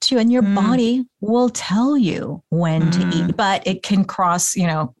to eat too. And your body will tell you when to eat, but it can cross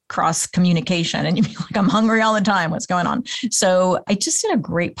communication, and you'd be like, I'm hungry all the time. What's going on? So I just did a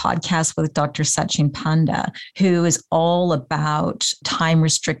great podcast with Dr. Sachin Panda, who is all about time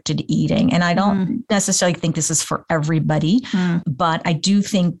restricted eating. And I don't necessarily think this is for everybody, but I do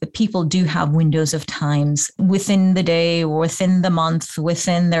think that people do have windows of times within the day, within the month,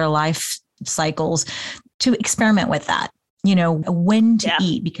 within their life cycles to experiment with that. When to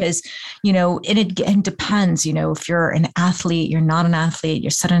eat, because, it depends, if you're an athlete, you're not an athlete,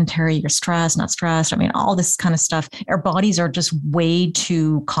 you're sedentary, you're stressed, not stressed. I mean, all this kind of stuff. Our bodies are just way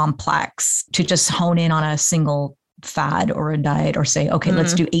too complex to just hone in on a single fad or a diet or say, okay,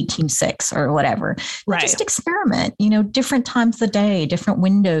 let's do 18-6 or whatever. Just experiment, different times of the day, different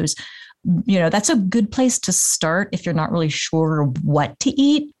windows. That's a good place to start if you're not really sure what to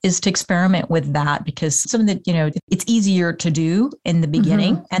eat, is to experiment with that, because some of the, it's easier to do in the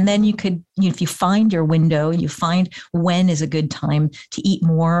beginning. And then you could, if you find your window, you find when is a good time to eat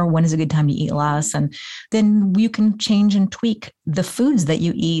more, when is a good time to eat less. And then you can change and tweak the foods that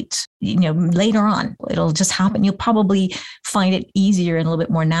you eat, later on. It'll just happen. You'll probably find it easier and a little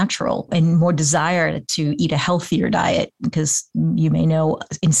bit more natural and more desire to eat a healthier diet, because you may know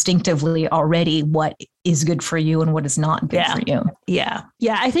instinctively already what is good for you and what is not good for you. Yeah.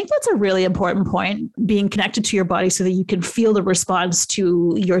 I think that's a really important point, being connected to your body so that you can feel the response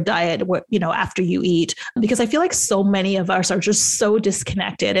to your diet, after you eat, because I feel like so many of us are just so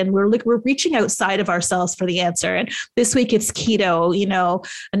disconnected, and we're reaching outside of ourselves for the answer. And this week it's keto,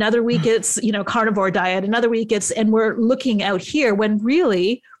 another week it's, carnivore diet, another week and we're looking out here when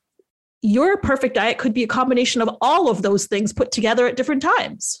really your perfect diet could be a combination of all of those things put together at different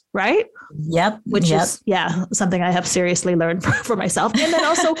times, right? Yep. Which is, something I have seriously learned for myself. And then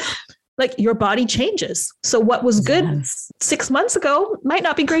also, like, your body changes. So what was good 6 months ago might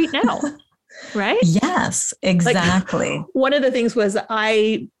not be great now, right? Yes, exactly. Like, one of the things was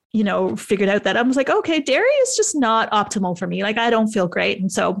I figured out that I was like, okay, dairy is just not optimal for me. Like, I don't feel great.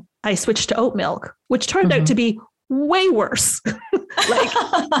 And so I switched to oat milk, which turned out to be way worse, like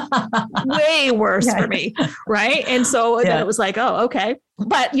way worse for me. Right. And so then it was like, oh, okay.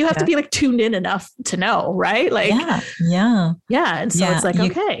 But you have to be like tuned in enough to know, right? Like, yeah. And so it's like,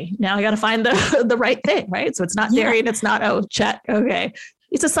 okay, now I got to find the right thing. Right. So it's not dairy and it's not oat. Check. Okay.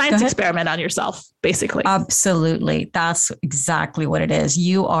 It's a science experiment on yourself, basically. Absolutely. That's exactly what it is.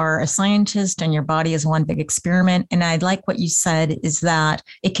 You are a scientist and your body is one big experiment. And I like what you said is that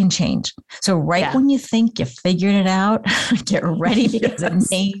it can change. So when you think you figured it out, get ready because it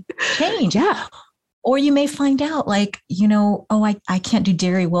may change. Yeah. Or you may find out like, I can't do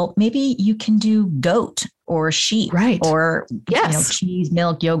dairy. Well, maybe you can do goat or sheep, or cheese,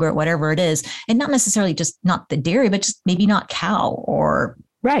 milk, yogurt, whatever it is. And not necessarily just not the dairy, but just maybe not cow or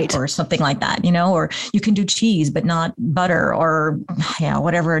something like that, or you can do cheese, but not butter or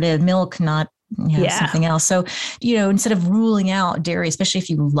whatever it is, milk, not something else. So, instead of ruling out dairy, especially if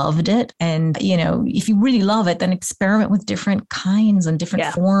you loved it and, if you really love it, then experiment with different kinds and different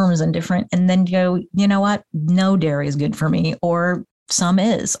forms and then go, you know what? No dairy is good for me, or some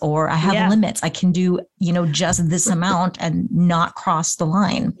is, or I have limits. I can do, just this amount and not cross the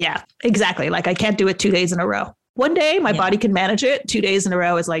line. Yeah, exactly. Like I can't do it 2 days in a row. One day my body can manage it. 2 days in a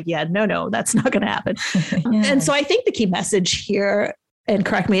row is like, no, that's not going to happen. And so I think the key message here, and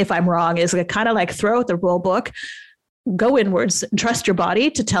correct me if I'm wrong, is like kind of like throw out the rule book, go inwards, and trust your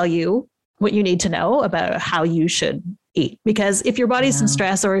body to tell you what you need to know about how you should eat. Because if your body's in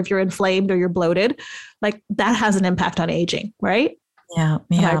stress, or if you're inflamed or you're bloated, like that has an impact on aging, right? Yeah.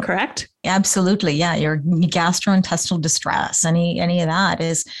 Am I correct? Absolutely. Yeah. Your gastrointestinal distress, any of that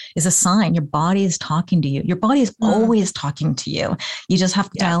is a sign your body is talking to you. Your body is always talking to you. You just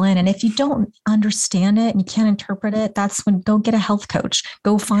have to dial in. And if you don't understand it and you can't interpret it, that's when go get a health coach.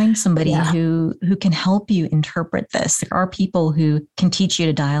 Go find somebody who can help you interpret this. There are people who can teach you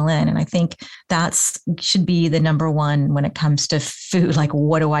to dial in. And I think that's should be the number one when it comes to food. Like,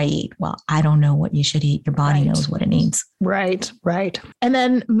 what do I eat? Well, I don't know what you should eat. Your body knows what it needs. Right. And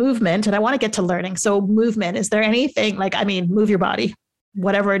then movement. And I want to get to learning. So movement, is there anything move your body,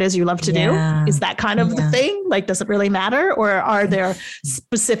 whatever it is you love to do? Is that kind of the thing? Like, does it really matter? Or are there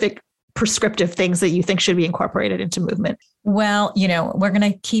specific prescriptive things that you think should be incorporated into movement? Well, we're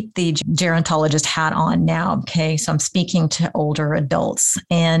going to keep the gerontologist hat on now. Okay. So I'm speaking to older adults,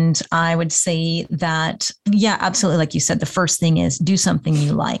 and I would say that, absolutely. Like you said, the first thing is do something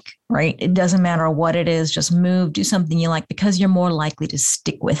you like, right? It doesn't matter what it is, just move, do something you like, because you're more likely to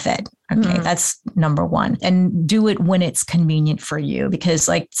stick with it. Okay. That's number one. And do it when it's convenient for you, because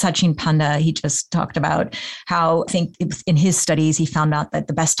like Sachin Panda, he just talked about how I think in his studies, he found out that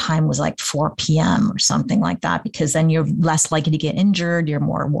the best time was like 4 p.m. or something like that, because then you're less likely to get injured. You're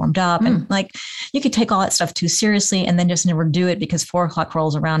more warmed up. And like, you could take all that stuff too seriously and then just never do it because 4 o'clock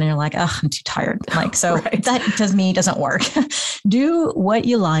rolls around and you're like, oh, I'm too tired. Like, so that to me doesn't work. Do what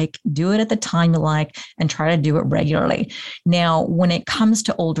you like, do it at the time you like, and try to do it regularly. Now, when it comes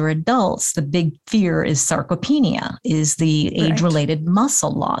to older adults, the big fear is sarcopenia, is the age-related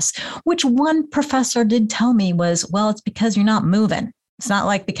muscle loss, which one professor did tell me was, well, it's because you're not moving. It's not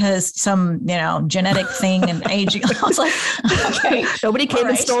like because some, genetic thing and aging. I was like, okay. Nobody came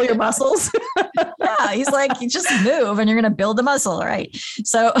and stole your muscles. He's like, you just move and you're going to build the muscle, right?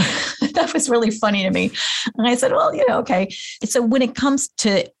 So that was really funny to me. And I said, well, okay. So when it comes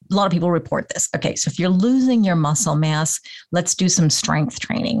to, a lot of people report this. Okay. So if you're losing your muscle mass, let's do some strength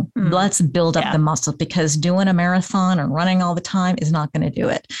training. Let's build up the muscle, because doing a marathon and running all the time is not going to do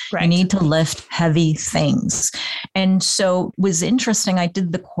it. You need to lift heavy things. And so it was interesting. I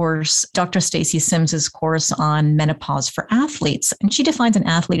did the course, Dr. Stacy Sims's course on menopause for athletes. And she defines an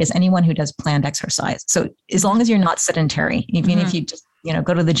athlete as anyone who does planned exercise. So as long as you're not sedentary, even if you just,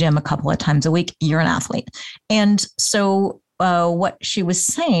 go to the gym a couple of times a week, you're an athlete. And so what she was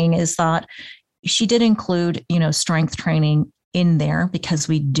saying is that she did include, strength training in there because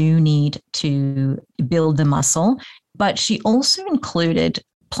we do need to build the muscle, but she also included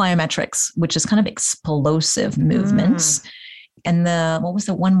plyometrics, which is kind of explosive movements. And what was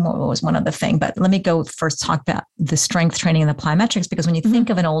one other thing, but let me go first talk about the strength training and the plyometrics, because when you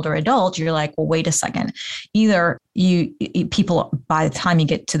think of an older adult, you're like, well, wait a second. Either people, by the time you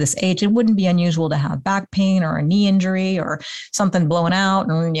get to this age, it wouldn't be unusual to have back pain or a knee injury or something blowing out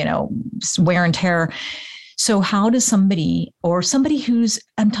and, wear and tear. So how does somebody who's,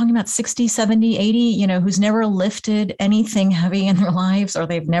 I'm talking about 60, 70, 80, who's never lifted anything heavy in their lives, or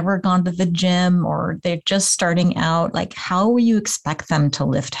they've never gone to the gym, or they're just starting out, like, how will you expect them to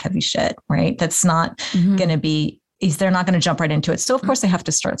lift heavy shit, right? That's not going to be is they're not going to jump right into it. So of course they have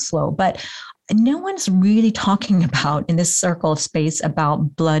to start slow, but no one's really talking about in this circle of space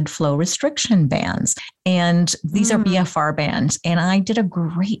about blood flow restriction bands. And these are BFR bands. And I did a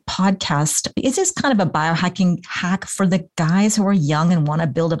great podcast. It's just kind of a biohacking hack for the guys who are young and want to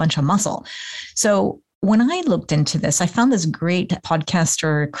build a bunch of muscle. So when I looked into this, I found this great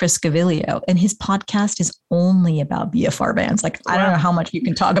podcaster, Chris Gaviglio, and his podcast is only about BFR bands. Like, I don't know how much you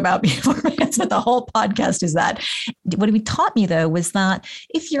can talk about BFR bands, but the whole podcast is that. What he taught me, though, was that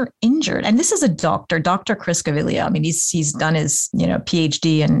if you're injured, and this is a doctor, Dr. Chris Gaviglio, I mean, he's done his,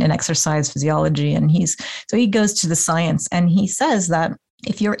 PhD in exercise physiology, and so he goes to the science, and he says that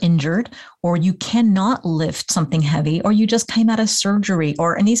if you're injured or you cannot lift something heavy, or you just came out of surgery,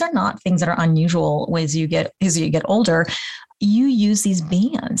 and these are not things that are unusual as you get older, you use these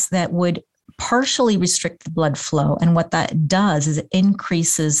bands that would partially restrict the blood flow. And what that does is it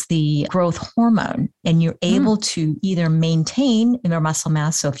increases the growth hormone, and you're able to either maintain your muscle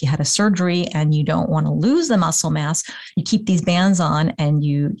mass. So if you had a surgery and you don't want to lose the muscle mass, you keep these bands on and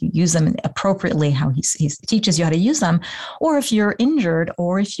you use them appropriately, how he teaches you how to use them. Or if you're injured,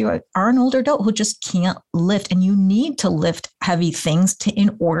 or if you are an older adult who just can't lift, and you need to lift heavy things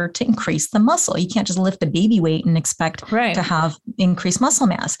in order to increase the muscle. You can't just lift a baby weight and expect to have increased muscle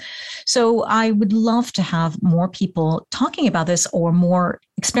mass. So I would love to have more people talking about this, or more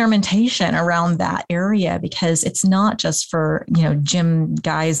experimentation around that area, because it's not just for, gym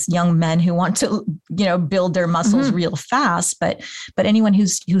guys, young men who want to, build their muscles real fast, but anyone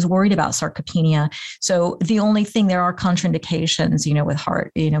who's worried about sarcopenia. So the only thing, there are contraindications, with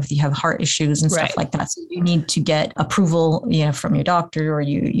heart, if you have heart issues and stuff like that. So you need to get approval, from your doctor,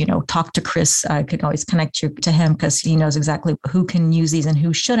 or talk to Chris. I could always connect you to him because he knows exactly who can use these and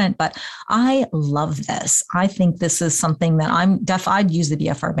who shouldn't. But I love this. I think this is something that I'd use the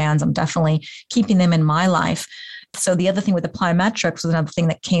BFR bands. I'm definitely keeping them in my life. So the other thing with the plyometrics was another thing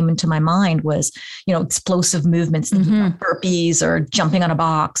that came into my mind was, explosive movements, burpees or jumping on a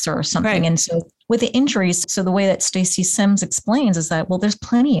box or something. And so with the injuries, so the way that Stacy Sims explains is that, well, there's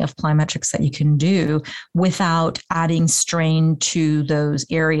plenty of plyometrics that you can do without adding strain to those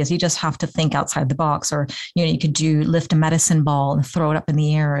areas. You just have to think outside the box, or, you could lift a medicine ball and throw it up in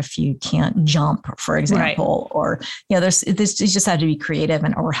the air if you can't jump, for example, or, you just have to be creative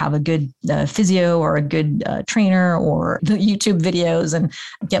or have a good physio or a good trainer, or the YouTube videos, and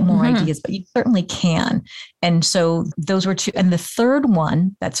get more ideas, but you certainly can. And so those were two. And the third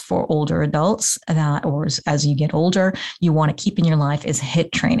one that's for older adults, or as you get older, you want to keep in your life, is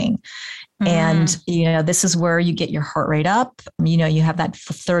HIIT training. And, this is where you get your heart rate up. You have that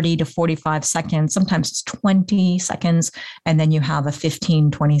for 30 to 45 seconds, sometimes it's 20 seconds. And then you have a 15,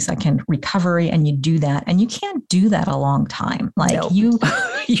 20 second recovery, and you do that. And you can't do that a long time.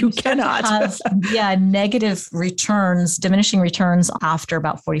 You cannot have, negative returns, diminishing returns after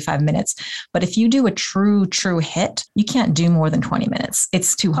about 45 minutes. But if you do a true HIIT, you can't do more than 20 minutes.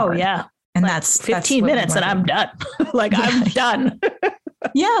 It's too hard. Oh, yeah. And that's 15 minutes and I'm done. I'm done.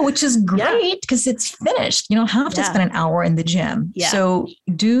 Yeah, which is great because it's finished. You don't have to spend an hour in the gym. Yeah. So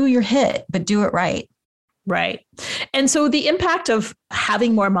do your HIIT, but do it right. Right. And so the impact of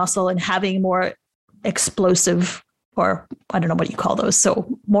having more muscle and having more explosive, or I don't know what you call those,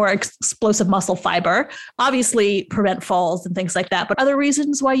 so more explosive muscle fiber, obviously prevent falls and things like that. But other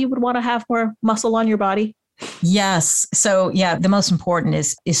reasons why you would want to have more muscle on your body? Yes. So the most important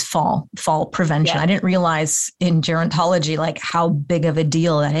is fall prevention. I didn't realize in gerontology, how big of a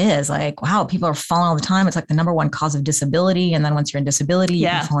deal that is. Wow, people are falling all the time. It's the number one cause of disability. And then once you're in disability, you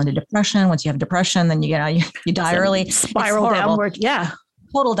can fall into depression. Once you have depression, then you die early. Spiral downward. Yeah.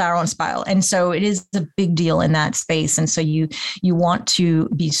 Total downward spiral. And so it is a big deal in that space. And so you want to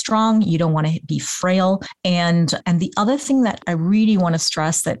be strong. You don't want to be frail. And the other thing that I really want to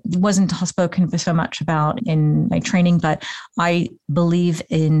stress that wasn't spoken so much about in my training, but I believe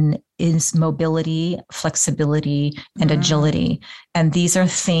is mobility, flexibility, and agility. And these are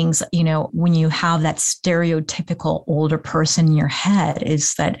things, when you have that stereotypical older person in your head,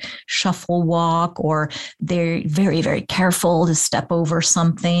 is that shuffle walk, or they're very, very careful to step over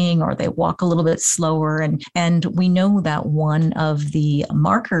something, or they walk a little bit slower. And we know that one of the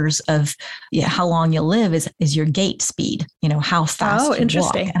markers of how long you'll live is your gait speed, how fast you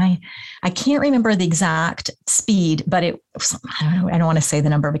interesting. walk. And I can't remember the exact speed, but I don't want to say the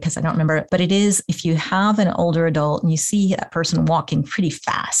number because I don't remember it, but it is, if you have an older adult and you see that person walking pretty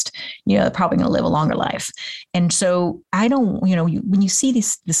fast, they're probably going to live a longer life. And so when you see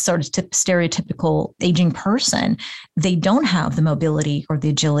this sort of stereotypical aging person, they don't have the mobility or the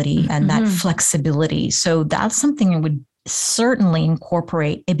agility and that flexibility. So that's something I would certainly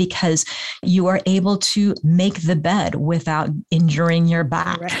incorporate it, because you are able to make the bed without injuring your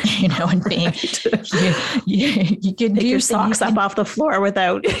back, right. And being, right. you can Pick do your socks up off the floor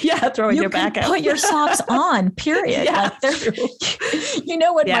without throwing your back out. Put your socks on, period. Yeah,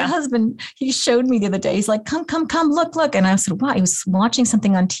 what my husband, he showed me the other day. He's like, come, look. And I said, wow, he was watching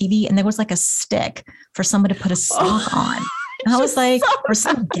something on TV and there was like a stick for someone to put a sock on. And I was like, or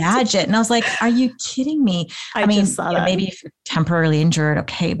some gadget. And I was like, are you kidding me? I mean, maybe if you're temporarily injured,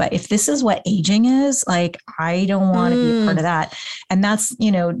 okay. But if this is what aging is, like, I don't want to be a part of that. And that's,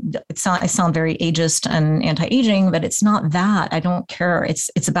 I sound very ageist and anti-aging, but it's not that. I don't care. It's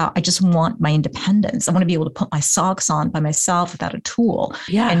about, I just want my independence. I want to be able to put my socks on by myself without a tool.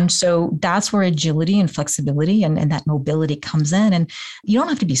 Yeah. And so that's where agility and flexibility and that mobility comes in. And you don't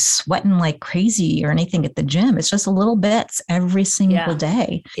have to be sweating like crazy or anything at the gym. It's just a little bits every single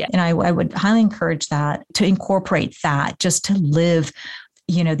day. Yeah. And I would highly encourage that, to incorporate that, just to live,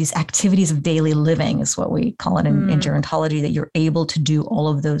 these activities of daily living is what we call it in gerontology, that you're able to do all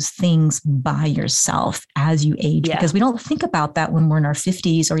of those things by yourself as you age, because we don't think about that when we're in our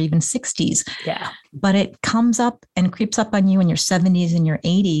 50s or even 60s. Yeah. But it comes up and creeps up on you in your 70s and your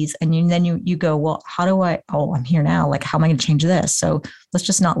 80s. And then you go, well, I'm here now. Like, how am I going to change this? So let's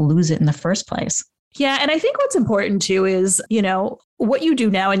just not lose it in the first place. Yeah. And I think what's important too is, what you do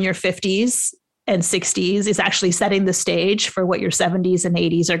now in your 50s and 60s is actually setting the stage for what your 70s and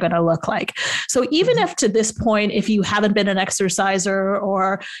 80s are going to look like. So even if to this point, if you haven't been an exerciser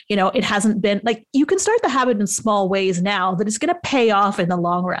or, it hasn't been, like, you can start the habit in small ways now that it's going to pay off in the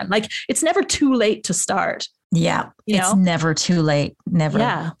long run. Like, it's never too late to start. Yeah. It's never too late. Never.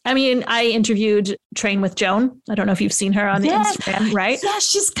 Yeah. I mean, I interviewed Train with Joan. I don't know if you've seen her on the Instagram, right? Yeah.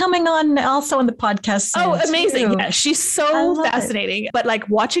 She's coming on also on the podcast. Oh, amazing. Too. Yeah. She's so fascinating. But like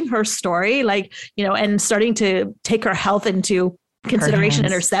watching her story, and starting to take her health into consideration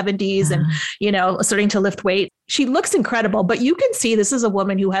in her 70s and, starting to lift weight. She looks incredible, but you can see this is a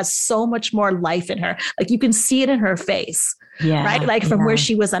woman who has so much more life in her. Like, you can see it in her face. Yeah, right. Like from where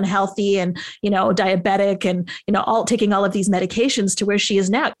she was unhealthy and, diabetic and, all taking all of these medications to where she is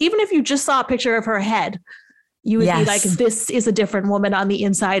now. Even if you just saw a picture of her head, you would be like, this is a different woman on the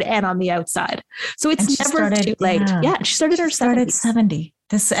inside and on the outside. So it's never too late. Yeah. She started her 70.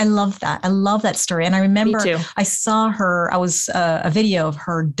 I love that. I love that story. And I remember I saw her, I was a video of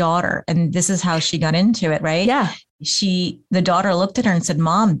her daughter, and this is how she got into it. Right. Yeah. The daughter looked at her and said,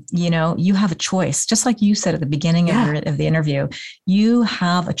 Mom, you have a choice. Just like you said at the beginning of the interview, you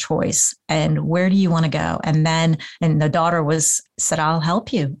have a choice. And where do you want to go? And the daughter said, I'll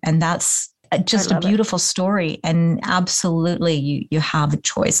help you. And that's just a beautiful story. And absolutely, you have a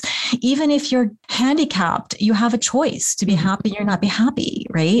choice. Even if you're handicapped, you have a choice to be happy or not be happy,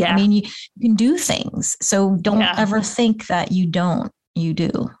 right? Yeah. I mean, you can do things. So don't ever think that you don't. You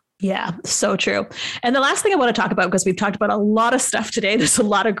do. Yeah, so true. And the last thing I want to talk about, because we've talked about a lot of stuff today, there's a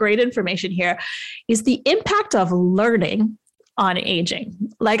lot of great information here, is the impact of learning on aging.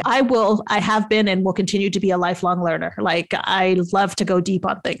 Like, I have been and will continue to be a lifelong learner. Like, I love to go deep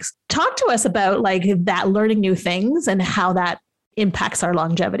on things. Talk to us about like that learning new things and how that impacts our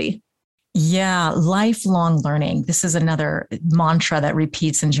longevity. Yeah, lifelong learning. This is another mantra that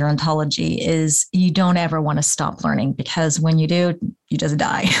repeats in gerontology, is you don't ever want to stop learning, because when you do, you just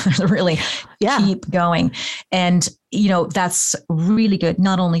die. Really keep going. And, that's really good,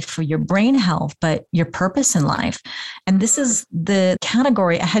 not only for your brain health, but your purpose in life. And this is the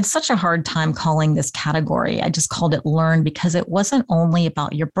category. I had such a hard time calling this category. I just called it learn, because it wasn't only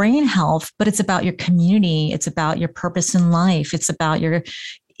about your brain health, but it's about your community. It's about your purpose in life. It's about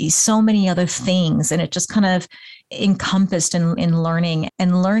so many other things. And it just kind of encompassed in learning.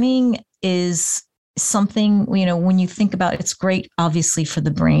 And learning is something, when you think about it, it's great, obviously, for the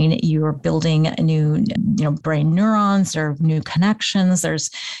brain. You're building a new, brain neurons or new connections.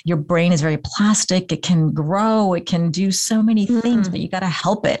 Your brain is very plastic. It can grow. It can do so many things, but you got to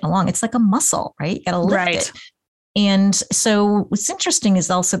help it along. It's like a muscle, right? You got to lift it. And so what's interesting is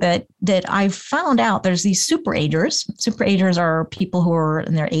also that I found out there's these super agers. Super agers are people who are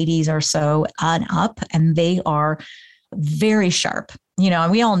in their 80s or so and up, and they are very sharp.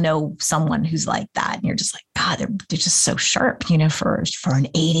 And we all know someone who's like that. And you're just like, God, they're just so sharp, for an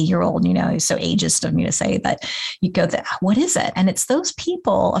 80-year-old, it's so ageist of me to say that. You go, what is it? And it's those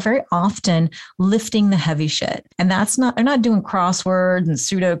people are very often lifting the heavy shit. And they're not doing crosswords and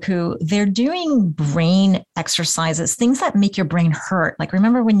Sudoku. They're doing brain exercises, things that make your brain hurt. Like,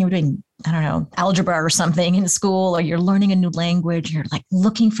 remember when you were doing, I don't know, algebra or something in school, or you're learning a new language, you're like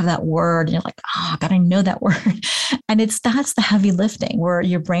looking for that word and you're like, oh, God, I know that word. And that's the heavy lifting where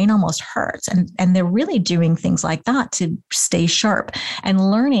your brain almost hurts. And they're really doing doing things like that to stay sharp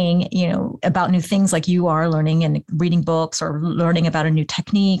and learning, about new things like you are learning and reading books or learning about a new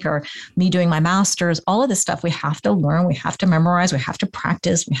technique, or me doing my master's. All of this stuff we have to learn, we have to memorize, we have to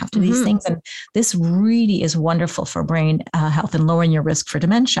practice, we have to do these things. And this really is wonderful for brain health and lowering your risk for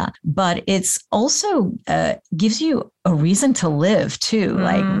dementia. But it's also gives you a reason to live too.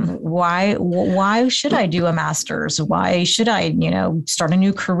 Like, why should I do a master's? Why should I, start a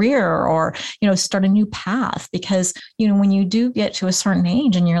new career or, start a new path? Because, when you do get to a certain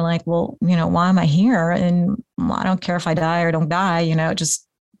age and you're like, well, why am I here? And I don't care if I die or don't die, just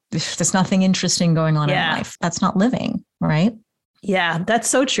there's nothing interesting going on in life. That's not living, right? Yeah, that's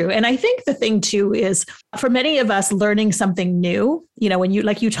so true. And I think the thing too is for many of us learning something new, when you,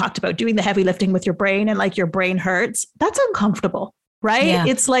 like you talked about doing the heavy lifting with your brain and like your brain hurts, that's uncomfortable, right? Yeah.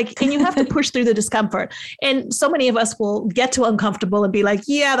 It's like, and you have to push through the discomfort. And so many of us will get to uncomfortable and be like,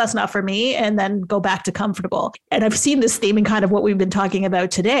 yeah, that's not for me. And then go back to comfortable. And I've seen this theme in kind of what we've been talking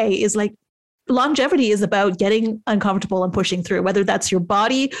about today is like, longevity is about getting uncomfortable and pushing through, whether that's your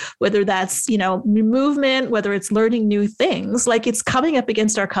body, whether that's, movement, whether it's learning new things, like it's coming up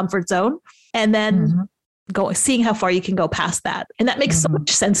against our comfort zone and then seeing how far you can go past that. And that makes so much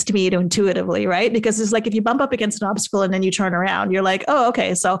sense to me intuitively, right? Because it's like, if you bump up against an obstacle and then you turn around, you're like, oh,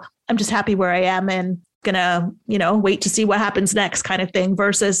 okay, so I'm just happy where I am and gonna, wait to see what happens next kind of thing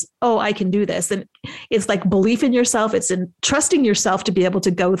versus, oh, I can do this. And it's like belief in yourself. It's in trusting yourself to be able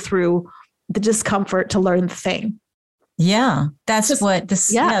to go through the discomfort to learn the thing. Yeah, that's what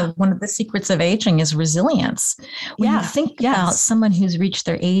this, one of the secrets of aging is resilience. When you think about someone who's reached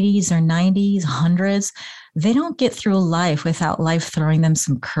their 80s or 90s, 100s, they don't get through life without life throwing them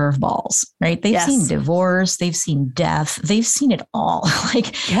some curveballs, right? They've seen divorce, they've seen death, they've seen it all.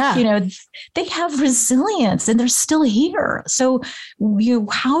 They have resilience and they're still here. So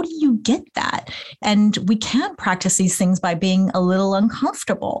how do you get that? And we can practice these things by being a little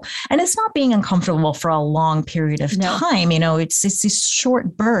uncomfortable. And it's not being uncomfortable for a long period of time. It's these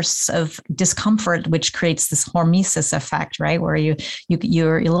short bursts of discomfort, which creates this hormesis effect, right? Where you're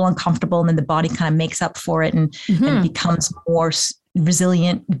a little uncomfortable and then the body kind of makes up for it and becomes more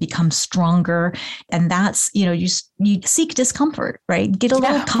resilient, becomes stronger. And that's, you seek discomfort, right? Get a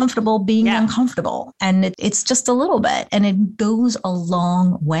little comfortable being uncomfortable. And it's just a little bit, and it goes a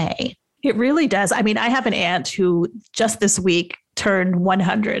long way. It really does. I mean, I have an aunt who just this week turned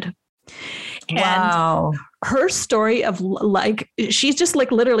 100. Wow. And her story of like, she's just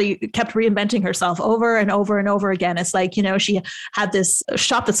like literally kept reinventing herself over and over and over again. It's like, she had this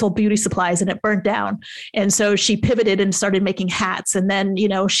shop that sold beauty supplies and it burnt down. And so she pivoted and started making hats. And then,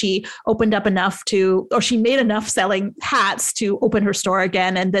 she opened up enough she made enough selling hats to open her store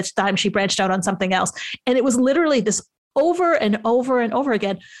again. And this time she branched out on something else. And it was literally this over and over and over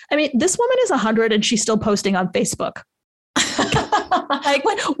again. I mean, this woman is 100 and she's still posting on Facebook. Like,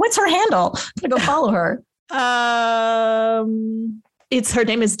 what's her handle? I'm gonna go follow her. Her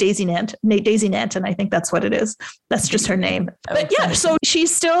name is Daisy Nanton. I think that's what it is. That's just her name. But so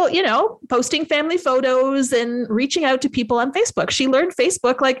she's still, posting family photos and reaching out to people on Facebook. She learned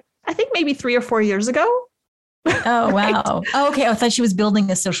Facebook, like, I think maybe 3 or 4 years ago. Oh, right? wow. Oh, okay. I thought she was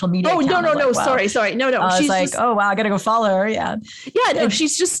building a social media account. No. Wow. Sorry. No. I was like, oh, wow, I got to go follow her. Yeah. Yeah, no,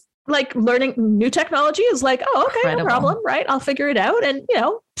 she's just like learning new technology is like, oh, okay, incredible. No problem. Right. I'll figure it out. And,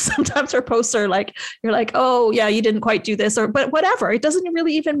 sometimes her posts are like, you're like, oh yeah, you didn't quite do this but whatever. It doesn't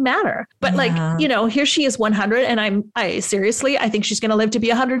really even matter. But here she is 100 and I seriously, I think she's going to live to be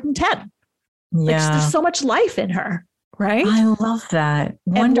 110. Yeah. There's so much life in her. Right. I love that.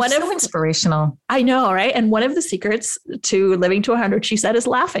 Wonderful. So inspirational. I know. Right. And one of the secrets to living to 100, she said, is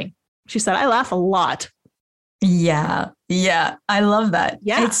laughing. She said, I laugh a lot. Yeah. Yeah. I love that.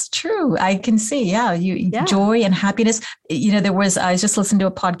 Yeah. It's true. I can see. Yeah. Joy and happiness. I was just listening to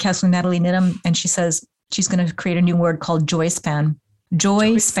a podcast with Natalie Nidham, and she says she's going to create a new word called joy span.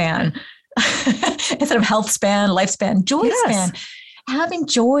 Joy span. Instead of health span, lifespan, joy span. Having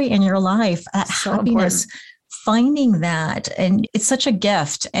joy in your life, so happiness. Important. Finding that, and it's such a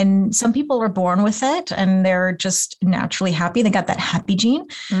gift. And some people are born with it and they're just naturally happy. They got that happy gene.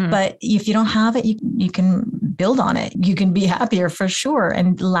 But if you don't have it, you can build on it. You can be happier for sure.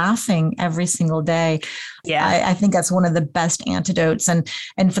 And laughing every single day. Yeah. I think that's one of the best antidotes. And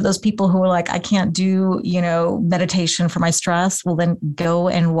for those people who are like, I can't do, meditation for my stress, well, then go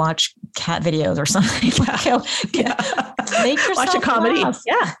and watch cat videos or something. Make yourself watch a comedy. Laugh.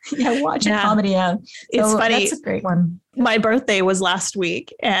 Yeah. Watch a comedy. It's funny. That's a great one. My birthday was last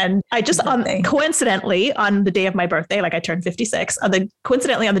week, and I just coincidentally on the day of my birthday, like I turned 56,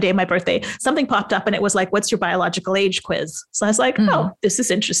 coincidentally on the day of my birthday, something popped up and it was like, what's your biological age quiz? So I was like, oh, this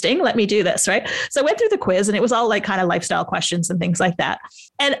is interesting. Let me do this. Right. So I went through the quiz and it was all like kind of lifestyle questions and things like that.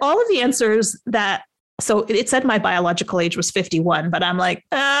 And all of the answers so it said my biological age was 51, but I'm like,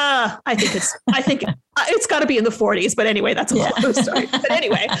 I think it's got to be in the 40s. But anyway, that's a whole story. But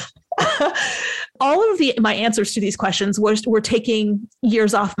anyway, all of my answers to these questions were taking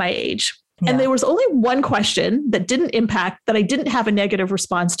years off my age. Yeah. And there was only one question that I didn't have a negative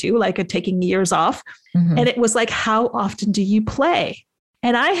response to, like taking years off. Mm-hmm. And it was like, how often do you play?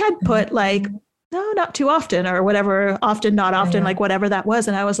 And I had put like, no, not too often or whatever, often, not often, like whatever that was.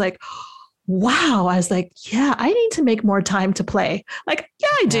 And I was like, wow. I was like, yeah, I need to make more time to play. Like, yeah,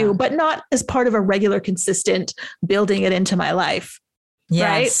 I do, but not as part of a regular, consistent building it into my life. Yes.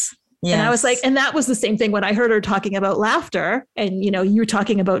 Right. Yes. And I was like, and that was the same thing when I heard her talking about laughter and, you're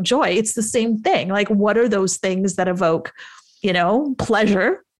talking about joy. It's the same thing. Like, what are those things that evoke,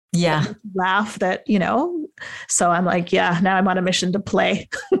 pleasure? Yeah. Laugh that, so I'm like, now I'm on a mission to play.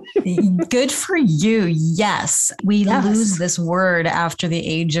 Good for you. Yes. We lose this word after the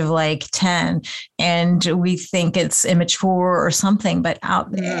age of like 10 and we think it's immature or something, but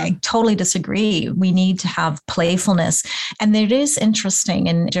I totally disagree. We need to have playfulness. And it is interesting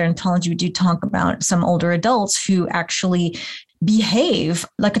in gerontology, we do talk about some older adults who actually behave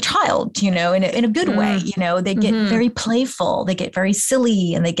like a child, in a good way. They get very playful, they get very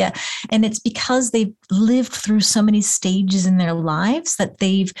silly, and it's because they've lived through so many stages in their lives that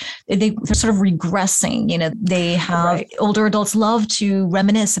they're sort of regressing. They have older adults love to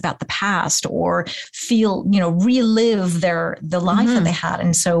reminisce about the past or feel, relive the life that they had.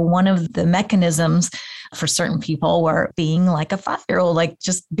 And so one of the mechanisms for certain people were being like a 5-year-old, like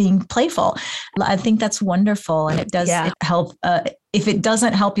just being playful. I think that's wonderful. And it does help. If it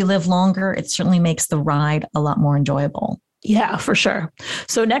doesn't help you live longer, it certainly makes the ride a lot more enjoyable. Yeah, for sure.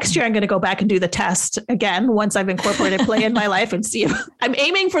 So next year I'm going to go back and do the test again once I've incorporated play in my life and see if I'm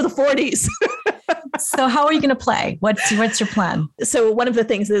aiming for the 40s. So how are you going to play? What's your plan? So one of the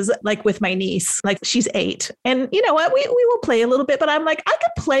things is like with my niece, like she's 8 and you know what, we will play a little bit, but I'm like, I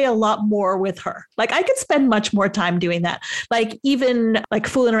could play a lot more with her. Like I could spend much more time doing that. Like even like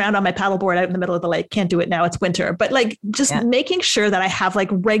fooling around on my paddleboard out in the middle of the lake. Can't do it now. It's winter, but like just making sure that I have like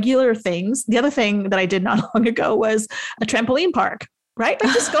regular things. The other thing that I did not long ago was a trampoline park. Right?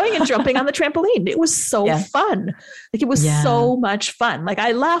 Like just going and jumping on the trampoline. It was so fun. Like it was so much fun. Like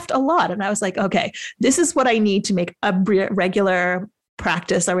I laughed a lot and I was like, okay, this is what I need to make a regular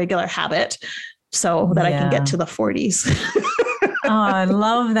practice, a regular habit so that I can get to the 40s. Oh, I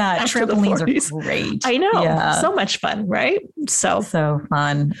love that. Trampolines are great. I know. Yeah. So much fun, right? So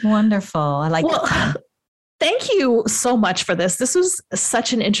fun. Wonderful. I like it. Thank you so much for this. This was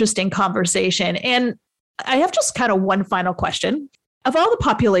such an interesting conversation. And I have just kind of one final question. Of all the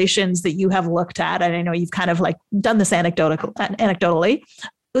populations that you have looked at, and I know you've kind of like done this anecdotally,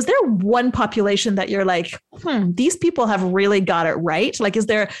 was there one population that you're like, these people have really got it right? Like, is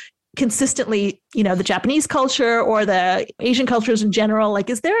there consistently, the Japanese culture or the Asian cultures in general?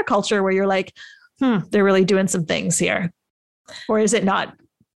 Like, is there a culture where you're like, they're really doing some things here? Or is it not?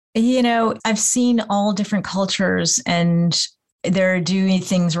 I've seen all different cultures and they're doing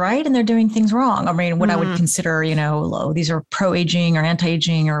things right and they're doing things wrong. I mean, what I would consider, these are pro-aging or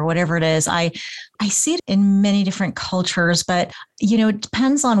anti-aging or whatever it is. I see it in many different cultures, but, it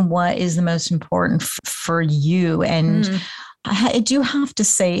depends on what is the most important for you. And I do have to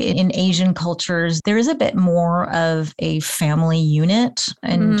say in Asian cultures, there is a bit more of a family unit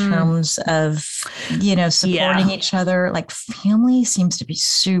in terms of, supporting each other. Like family seems to be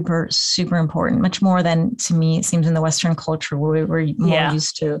super, super important, much more than to me, it seems in the Western culture where we're more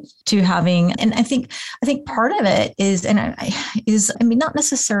used to having. And I think part of it is, not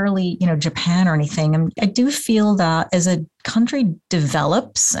necessarily, Japan or anything. I do feel that as a country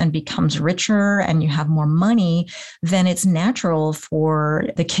develops and becomes richer and you have more money, then it's natural for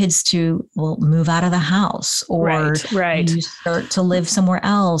the kids to move out of the house or you start to live somewhere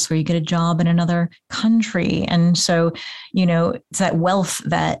else or you get a job in another country. And so, it's that wealth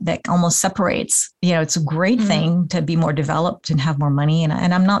that almost separates, it's a great thing to be more developed and have more money. And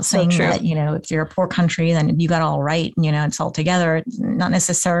I'm not saying that, if you're a poor country, then you got it all right, it's all together, not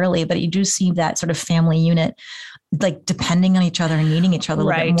necessarily, but you do see that sort of family unit like depending on each other and needing each other a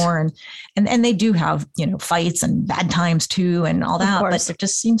little bit more. And they do have, fights and bad times too and all that, but there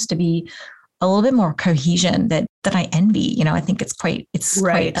just seems to be a little bit more cohesion that I envy. I think it's quite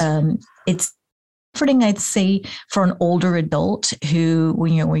comforting, I'd say, for an older adult who,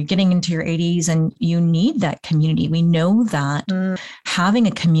 when you're getting into your 80s and you need that community. We know that having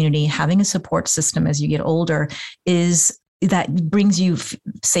a community, having a support system as you get older that brings you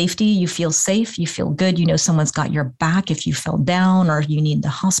safety. You feel safe. You feel good. You know, someone's got your back if you fell down or you need the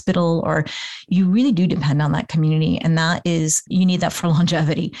hospital, or you really do depend on that community. And you need that for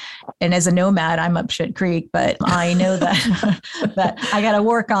longevity. And as a nomad, I'm up shit creek, but I know that I got to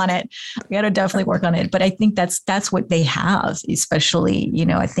work on it. I got to definitely work on it. But I think that's what they have, especially,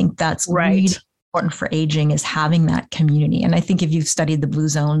 I think that's right. Really important for aging is having that community. And I think if you've studied the blue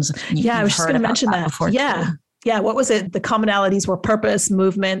zones, I was just going to mention that before. Yeah. Too. Yeah. What was it? The commonalities were purpose,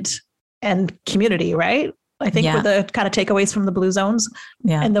 movement, and community, right? I think were the kind of takeaways from the blue zones.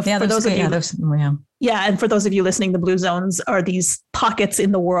 Yeah. And for those of you, and for those of you listening, the blue zones are these pockets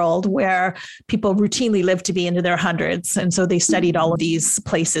in the world where people routinely live to be into their hundreds. And so they studied all of these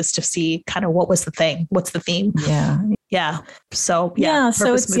places to see kind of what's the theme. Yeah. Yeah. So,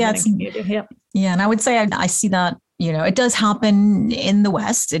 purpose, movement, and community. Yep. Yeah. And I would say I see that, it does happen in the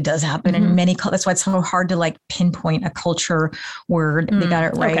West. It does happen in many, that's why it's so hard to pinpoint a culture word. They got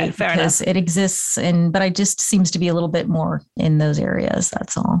it right. Okay, fair because enough. It exists but it just seems to be a little bit more in those areas.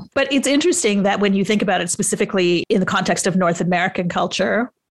 That's all. But it's interesting that when you think about it specifically in the context of North American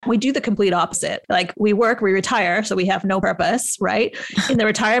culture, we do the complete opposite. We work, we retire, so we have no purpose, right? In the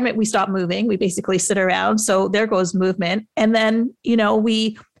retirement, we stop moving. We basically sit around. So there goes movement. And then,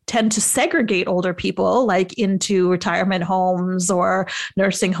 we tend to segregate older people into retirement homes or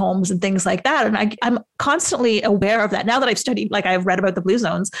nursing homes and things like that. And I'm constantly aware of that now that I've studied, I've read about the blue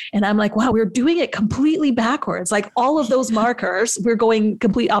zones, and I'm like, wow, we're doing it completely backwards. All of those markers, we're going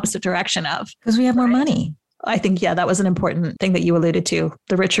complete opposite direction of. Because we have more money. I think, that was an important thing that you alluded to.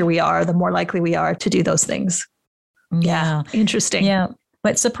 The richer we are, the more likely we are to do those things. Yeah. Interesting. Yeah.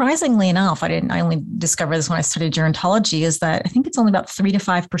 But surprisingly enough, I only discovered this when I studied gerontology, is that I think it's only about 3 to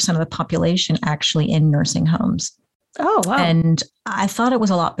 5% of the population actually in nursing homes. Oh, wow. And I thought it was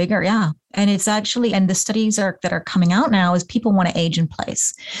a lot bigger. Yeah. And it's actually, and the studies that are coming out now is people want to age in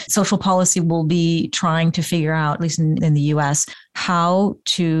place. Social policy will be trying to figure out, at least in the US, how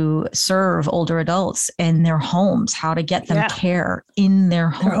to serve older adults in their homes, how to get them care in their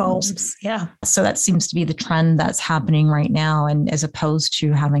homes. Yeah. So that seems to be the trend that's happening right now. And as opposed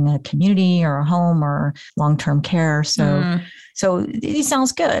to having a community or a home or long-term care. So it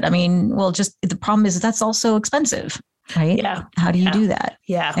sounds good. I mean, the problem is that's also expensive. Right? Yeah. How do you do that?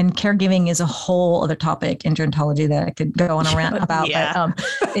 Yeah. And caregiving is a whole other topic in gerontology that I could go on a rant about.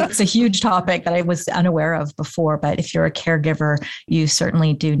 But it's a huge topic that I was unaware of before. But if you're a caregiver, you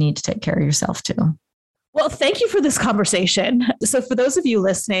certainly do need to take care of yourself too. Well, thank you for this conversation. So for those of you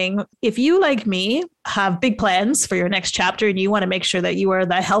listening, if you, like me, have big plans for your next chapter and you want to make sure that you are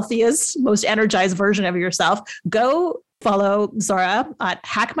the healthiest, most energized version of yourself, go follow Zora at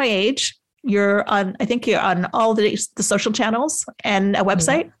Hack My Age. I think you're on all the social channels and a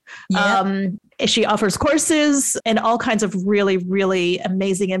website. Yeah. She offers courses and all kinds of really, really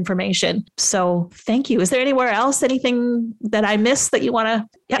amazing information. So thank you. Is there anywhere else, anything that I missed that you want to?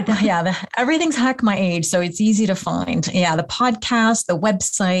 Yeah. Everything's Hack My Age. So it's easy to find. Yeah. The podcast, the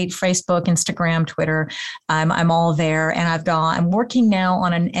website, Facebook, Instagram, Twitter. I'm all there. And I'm working now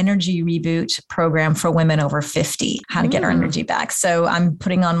on an energy reboot program for women over 50, how to get our energy back. So I'm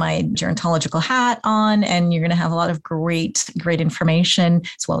putting on my gerontological hat on, and you're going to have a lot of great information,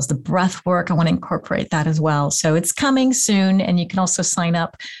 as well as the breath work. I want to incorporate that as well. So it's coming soon. And you can also sign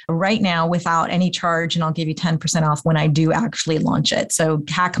up right now without any charge, and I'll give you 10% off when I do actually launch it. So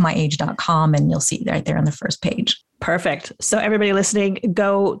hackmyage.com, and you'll see it right there on the first page. Perfect. So everybody listening,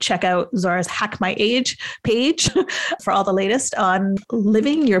 go check out Zora's Hack My Age page for all the latest on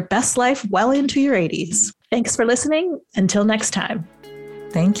living your best life well into your 80s. Thanks for listening. Until next time.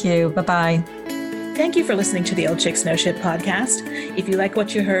 Thank you. Bye-bye. Thank you for listening to the Old Chicks No Shit podcast. If you like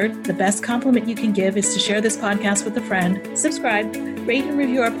what you heard, the best compliment you can give is to share this podcast with a friend, subscribe, rate and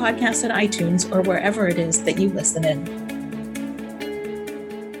review our podcast on iTunes or wherever it is that you listen in.